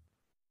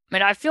 I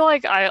mean, I feel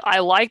like I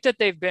like that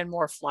they've been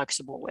more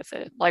flexible with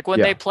it. Like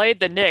when they played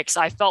the Knicks,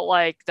 I felt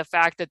like the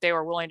fact that they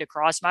were willing to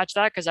cross match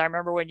that, because I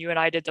remember when you and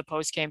I did the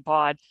post game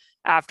pod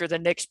after the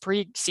Knicks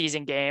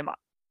preseason game,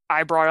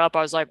 I brought up,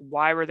 I was like,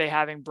 why were they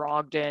having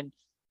Brogdon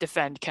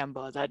defend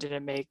Kemba? That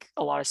didn't make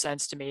a lot of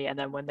sense to me. And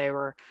then when they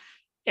were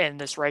in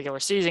this regular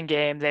season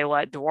game, they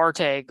let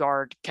Duarte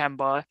guard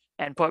Kemba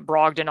and put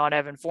Brogdon on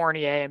Evan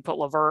Fournier and put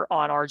LeVert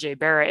on RJ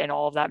Barrett. And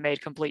all of that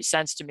made complete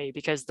sense to me,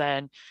 because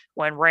then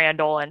when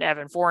Randall and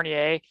Evan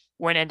Fournier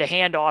went into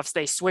handoffs,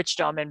 they switched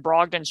them, and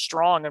Brogdon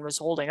strong and was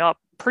holding up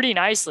pretty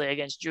nicely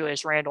against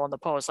Julius Randle in the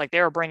post. Like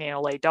they were bringing a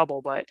late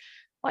double, but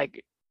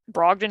like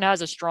Brogdon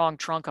has a strong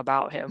trunk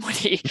about him when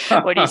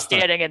he's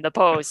standing in the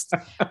post.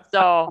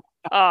 So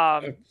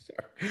I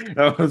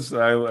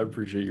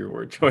appreciate your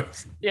word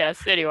choice.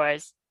 Yes.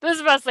 Anyways, this is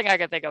the best thing I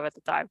could think of at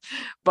the time.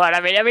 But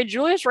I mean,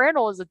 Julius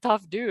Randle is a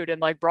tough dude, and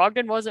like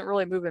Brogdon wasn't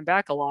really moving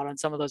back a lot on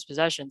some of those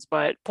possessions.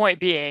 But point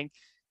being,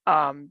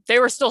 they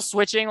were still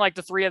switching, like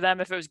the 3 of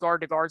them. If it was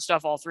guard to guard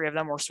stuff, all 3 of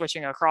them were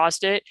switching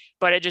across it.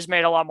 But it just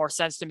made a lot more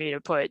sense to me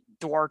to put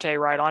Duarte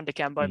right onto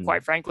Kemba. And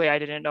quite frankly, I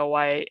didn't know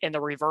why in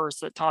the reverse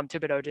that Tom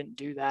Thibodeau didn't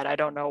do that. I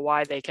don't know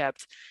why they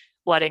kept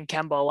letting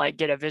Kemba like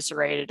get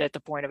eviscerated at the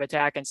point of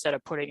attack instead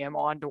of putting him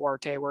on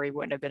Duarte, where he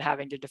wouldn't have been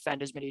having to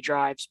defend as many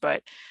drives.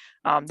 But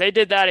they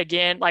did that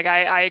again. Like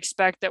I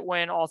expect that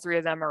when all 3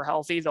 of them are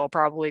healthy, they'll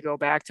probably go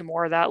back to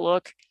more of that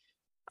look.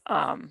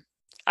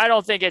 I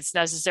don't think it's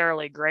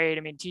necessarily great.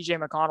 I mean, TJ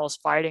McConnell's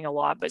fighting a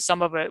lot, but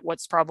some of it,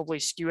 what's probably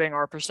skewing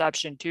our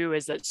perception too,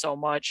 is that so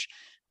much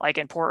like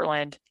in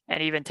Portland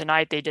and even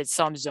tonight, they did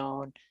some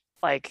zone.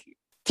 Like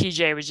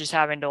TJ was just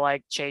having to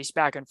like chase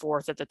back and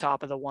forth at the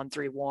top of the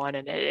 1-3-1,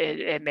 and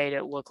it made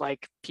it look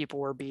like people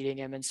were beating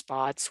him in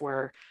spots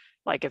where,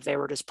 like, if they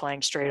were just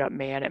playing straight up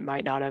man, it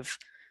might not have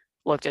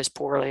looked as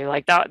poorly.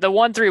 Like the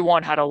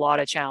 1-3-1 had a lot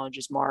of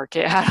challenges, Mark.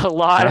 It had a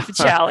lot of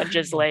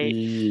challenges late.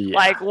 Yeah.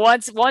 Like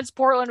once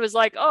Portland was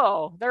like,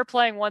 oh, they're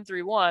playing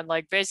 1-3-1,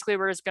 like basically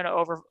we're just going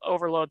to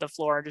overload the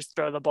floor and just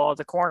throw the ball at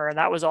the corner, and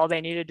that was all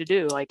they needed to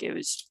do. Like it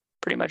was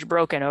pretty much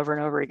broken over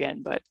and over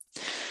again. But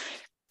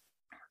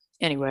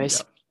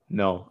anyways. Yeah.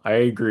 No, I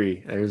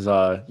agree. There's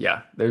a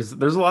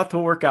lot to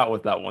work out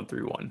with that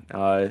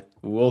 1-3-1.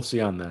 We'll see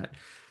on that.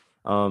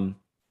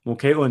 Well,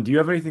 Caitlin, do you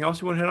have anything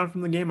else you want to hit on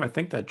from the game? I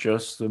think that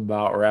just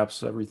about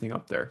wraps everything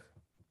up there.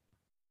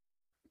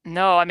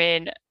 No, I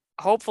mean,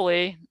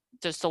 hopefully,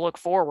 just to look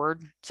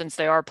forward, since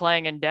they are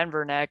playing in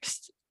Denver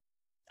next,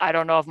 I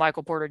don't know if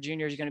Michael Porter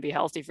Jr. is going to be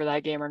healthy for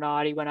that game or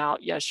not. He went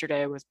out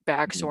yesterday with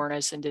back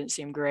soreness and didn't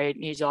seem great.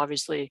 And he's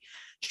obviously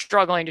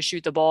struggling to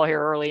shoot the ball here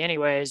early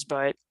anyways,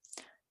 but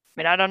I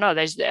mean, I don't know.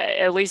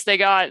 At least they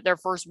got their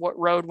first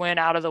road win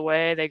out of the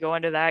way. They go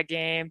into that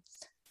game.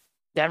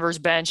 Denver's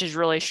bench is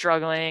really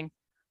struggling.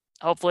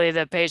 Hopefully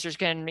the Pacers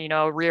can,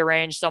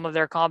 rearrange some of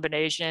their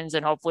combinations,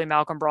 and hopefully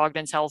Malcolm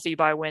Brogdon's healthy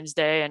by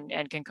Wednesday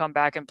and can come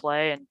back and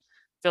play. And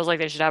feels like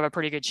they should have a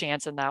pretty good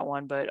chance in that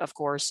one. But of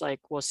course, like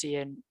we'll see,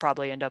 and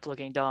probably end up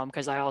looking dumb,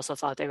 because I also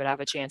thought they would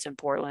have a chance in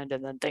Portland,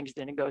 and then things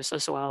didn't go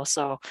so well.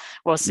 So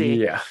we'll see.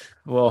 Yeah.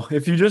 Well,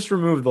 if you just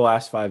remove the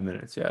last 5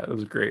 minutes, yeah, it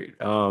was great.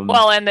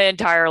 Well, and the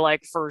entire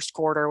first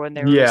quarter when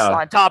they were just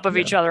on top of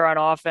each other on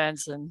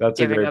offense and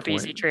giving up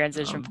easy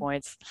transition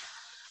points.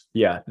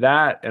 Yeah,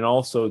 that, and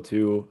also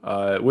too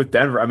with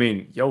Denver, I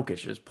mean,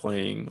 Jokic is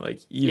playing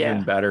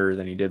even better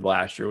than he did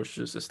last year, which is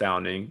just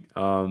astounding.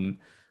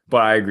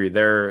 But I agree,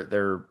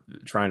 they're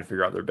trying to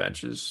figure out their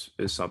bench is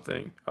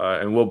something.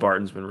 And Will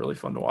Barton's been really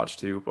fun to watch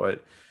too.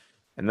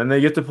 And then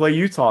they get to play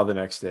Utah the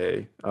next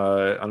day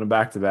on a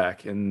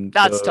back-to-back, and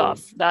that's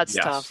tough. That's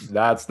tough.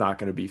 That's not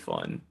going to be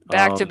fun.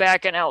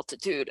 Back-to-back in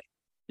altitude.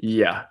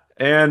 Yeah.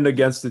 and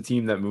against a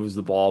team that moves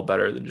the ball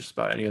better than just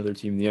about any other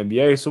team in the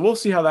NBA. So we'll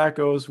see how that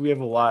goes. We have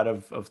a lot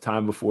of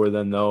time before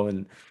then, though,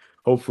 and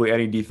hopefully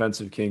any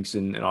defensive kinks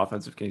and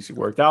offensive kinks get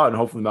worked out, and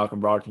hopefully Malcolm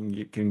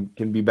Brogdon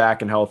can be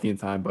back and healthy in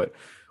time. But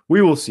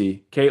we will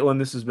see. Caitlin,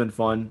 this has been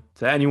fun.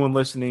 To anyone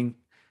listening,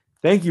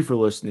 thank you for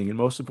listening, and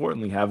most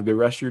importantly, have a good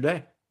rest of your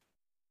day.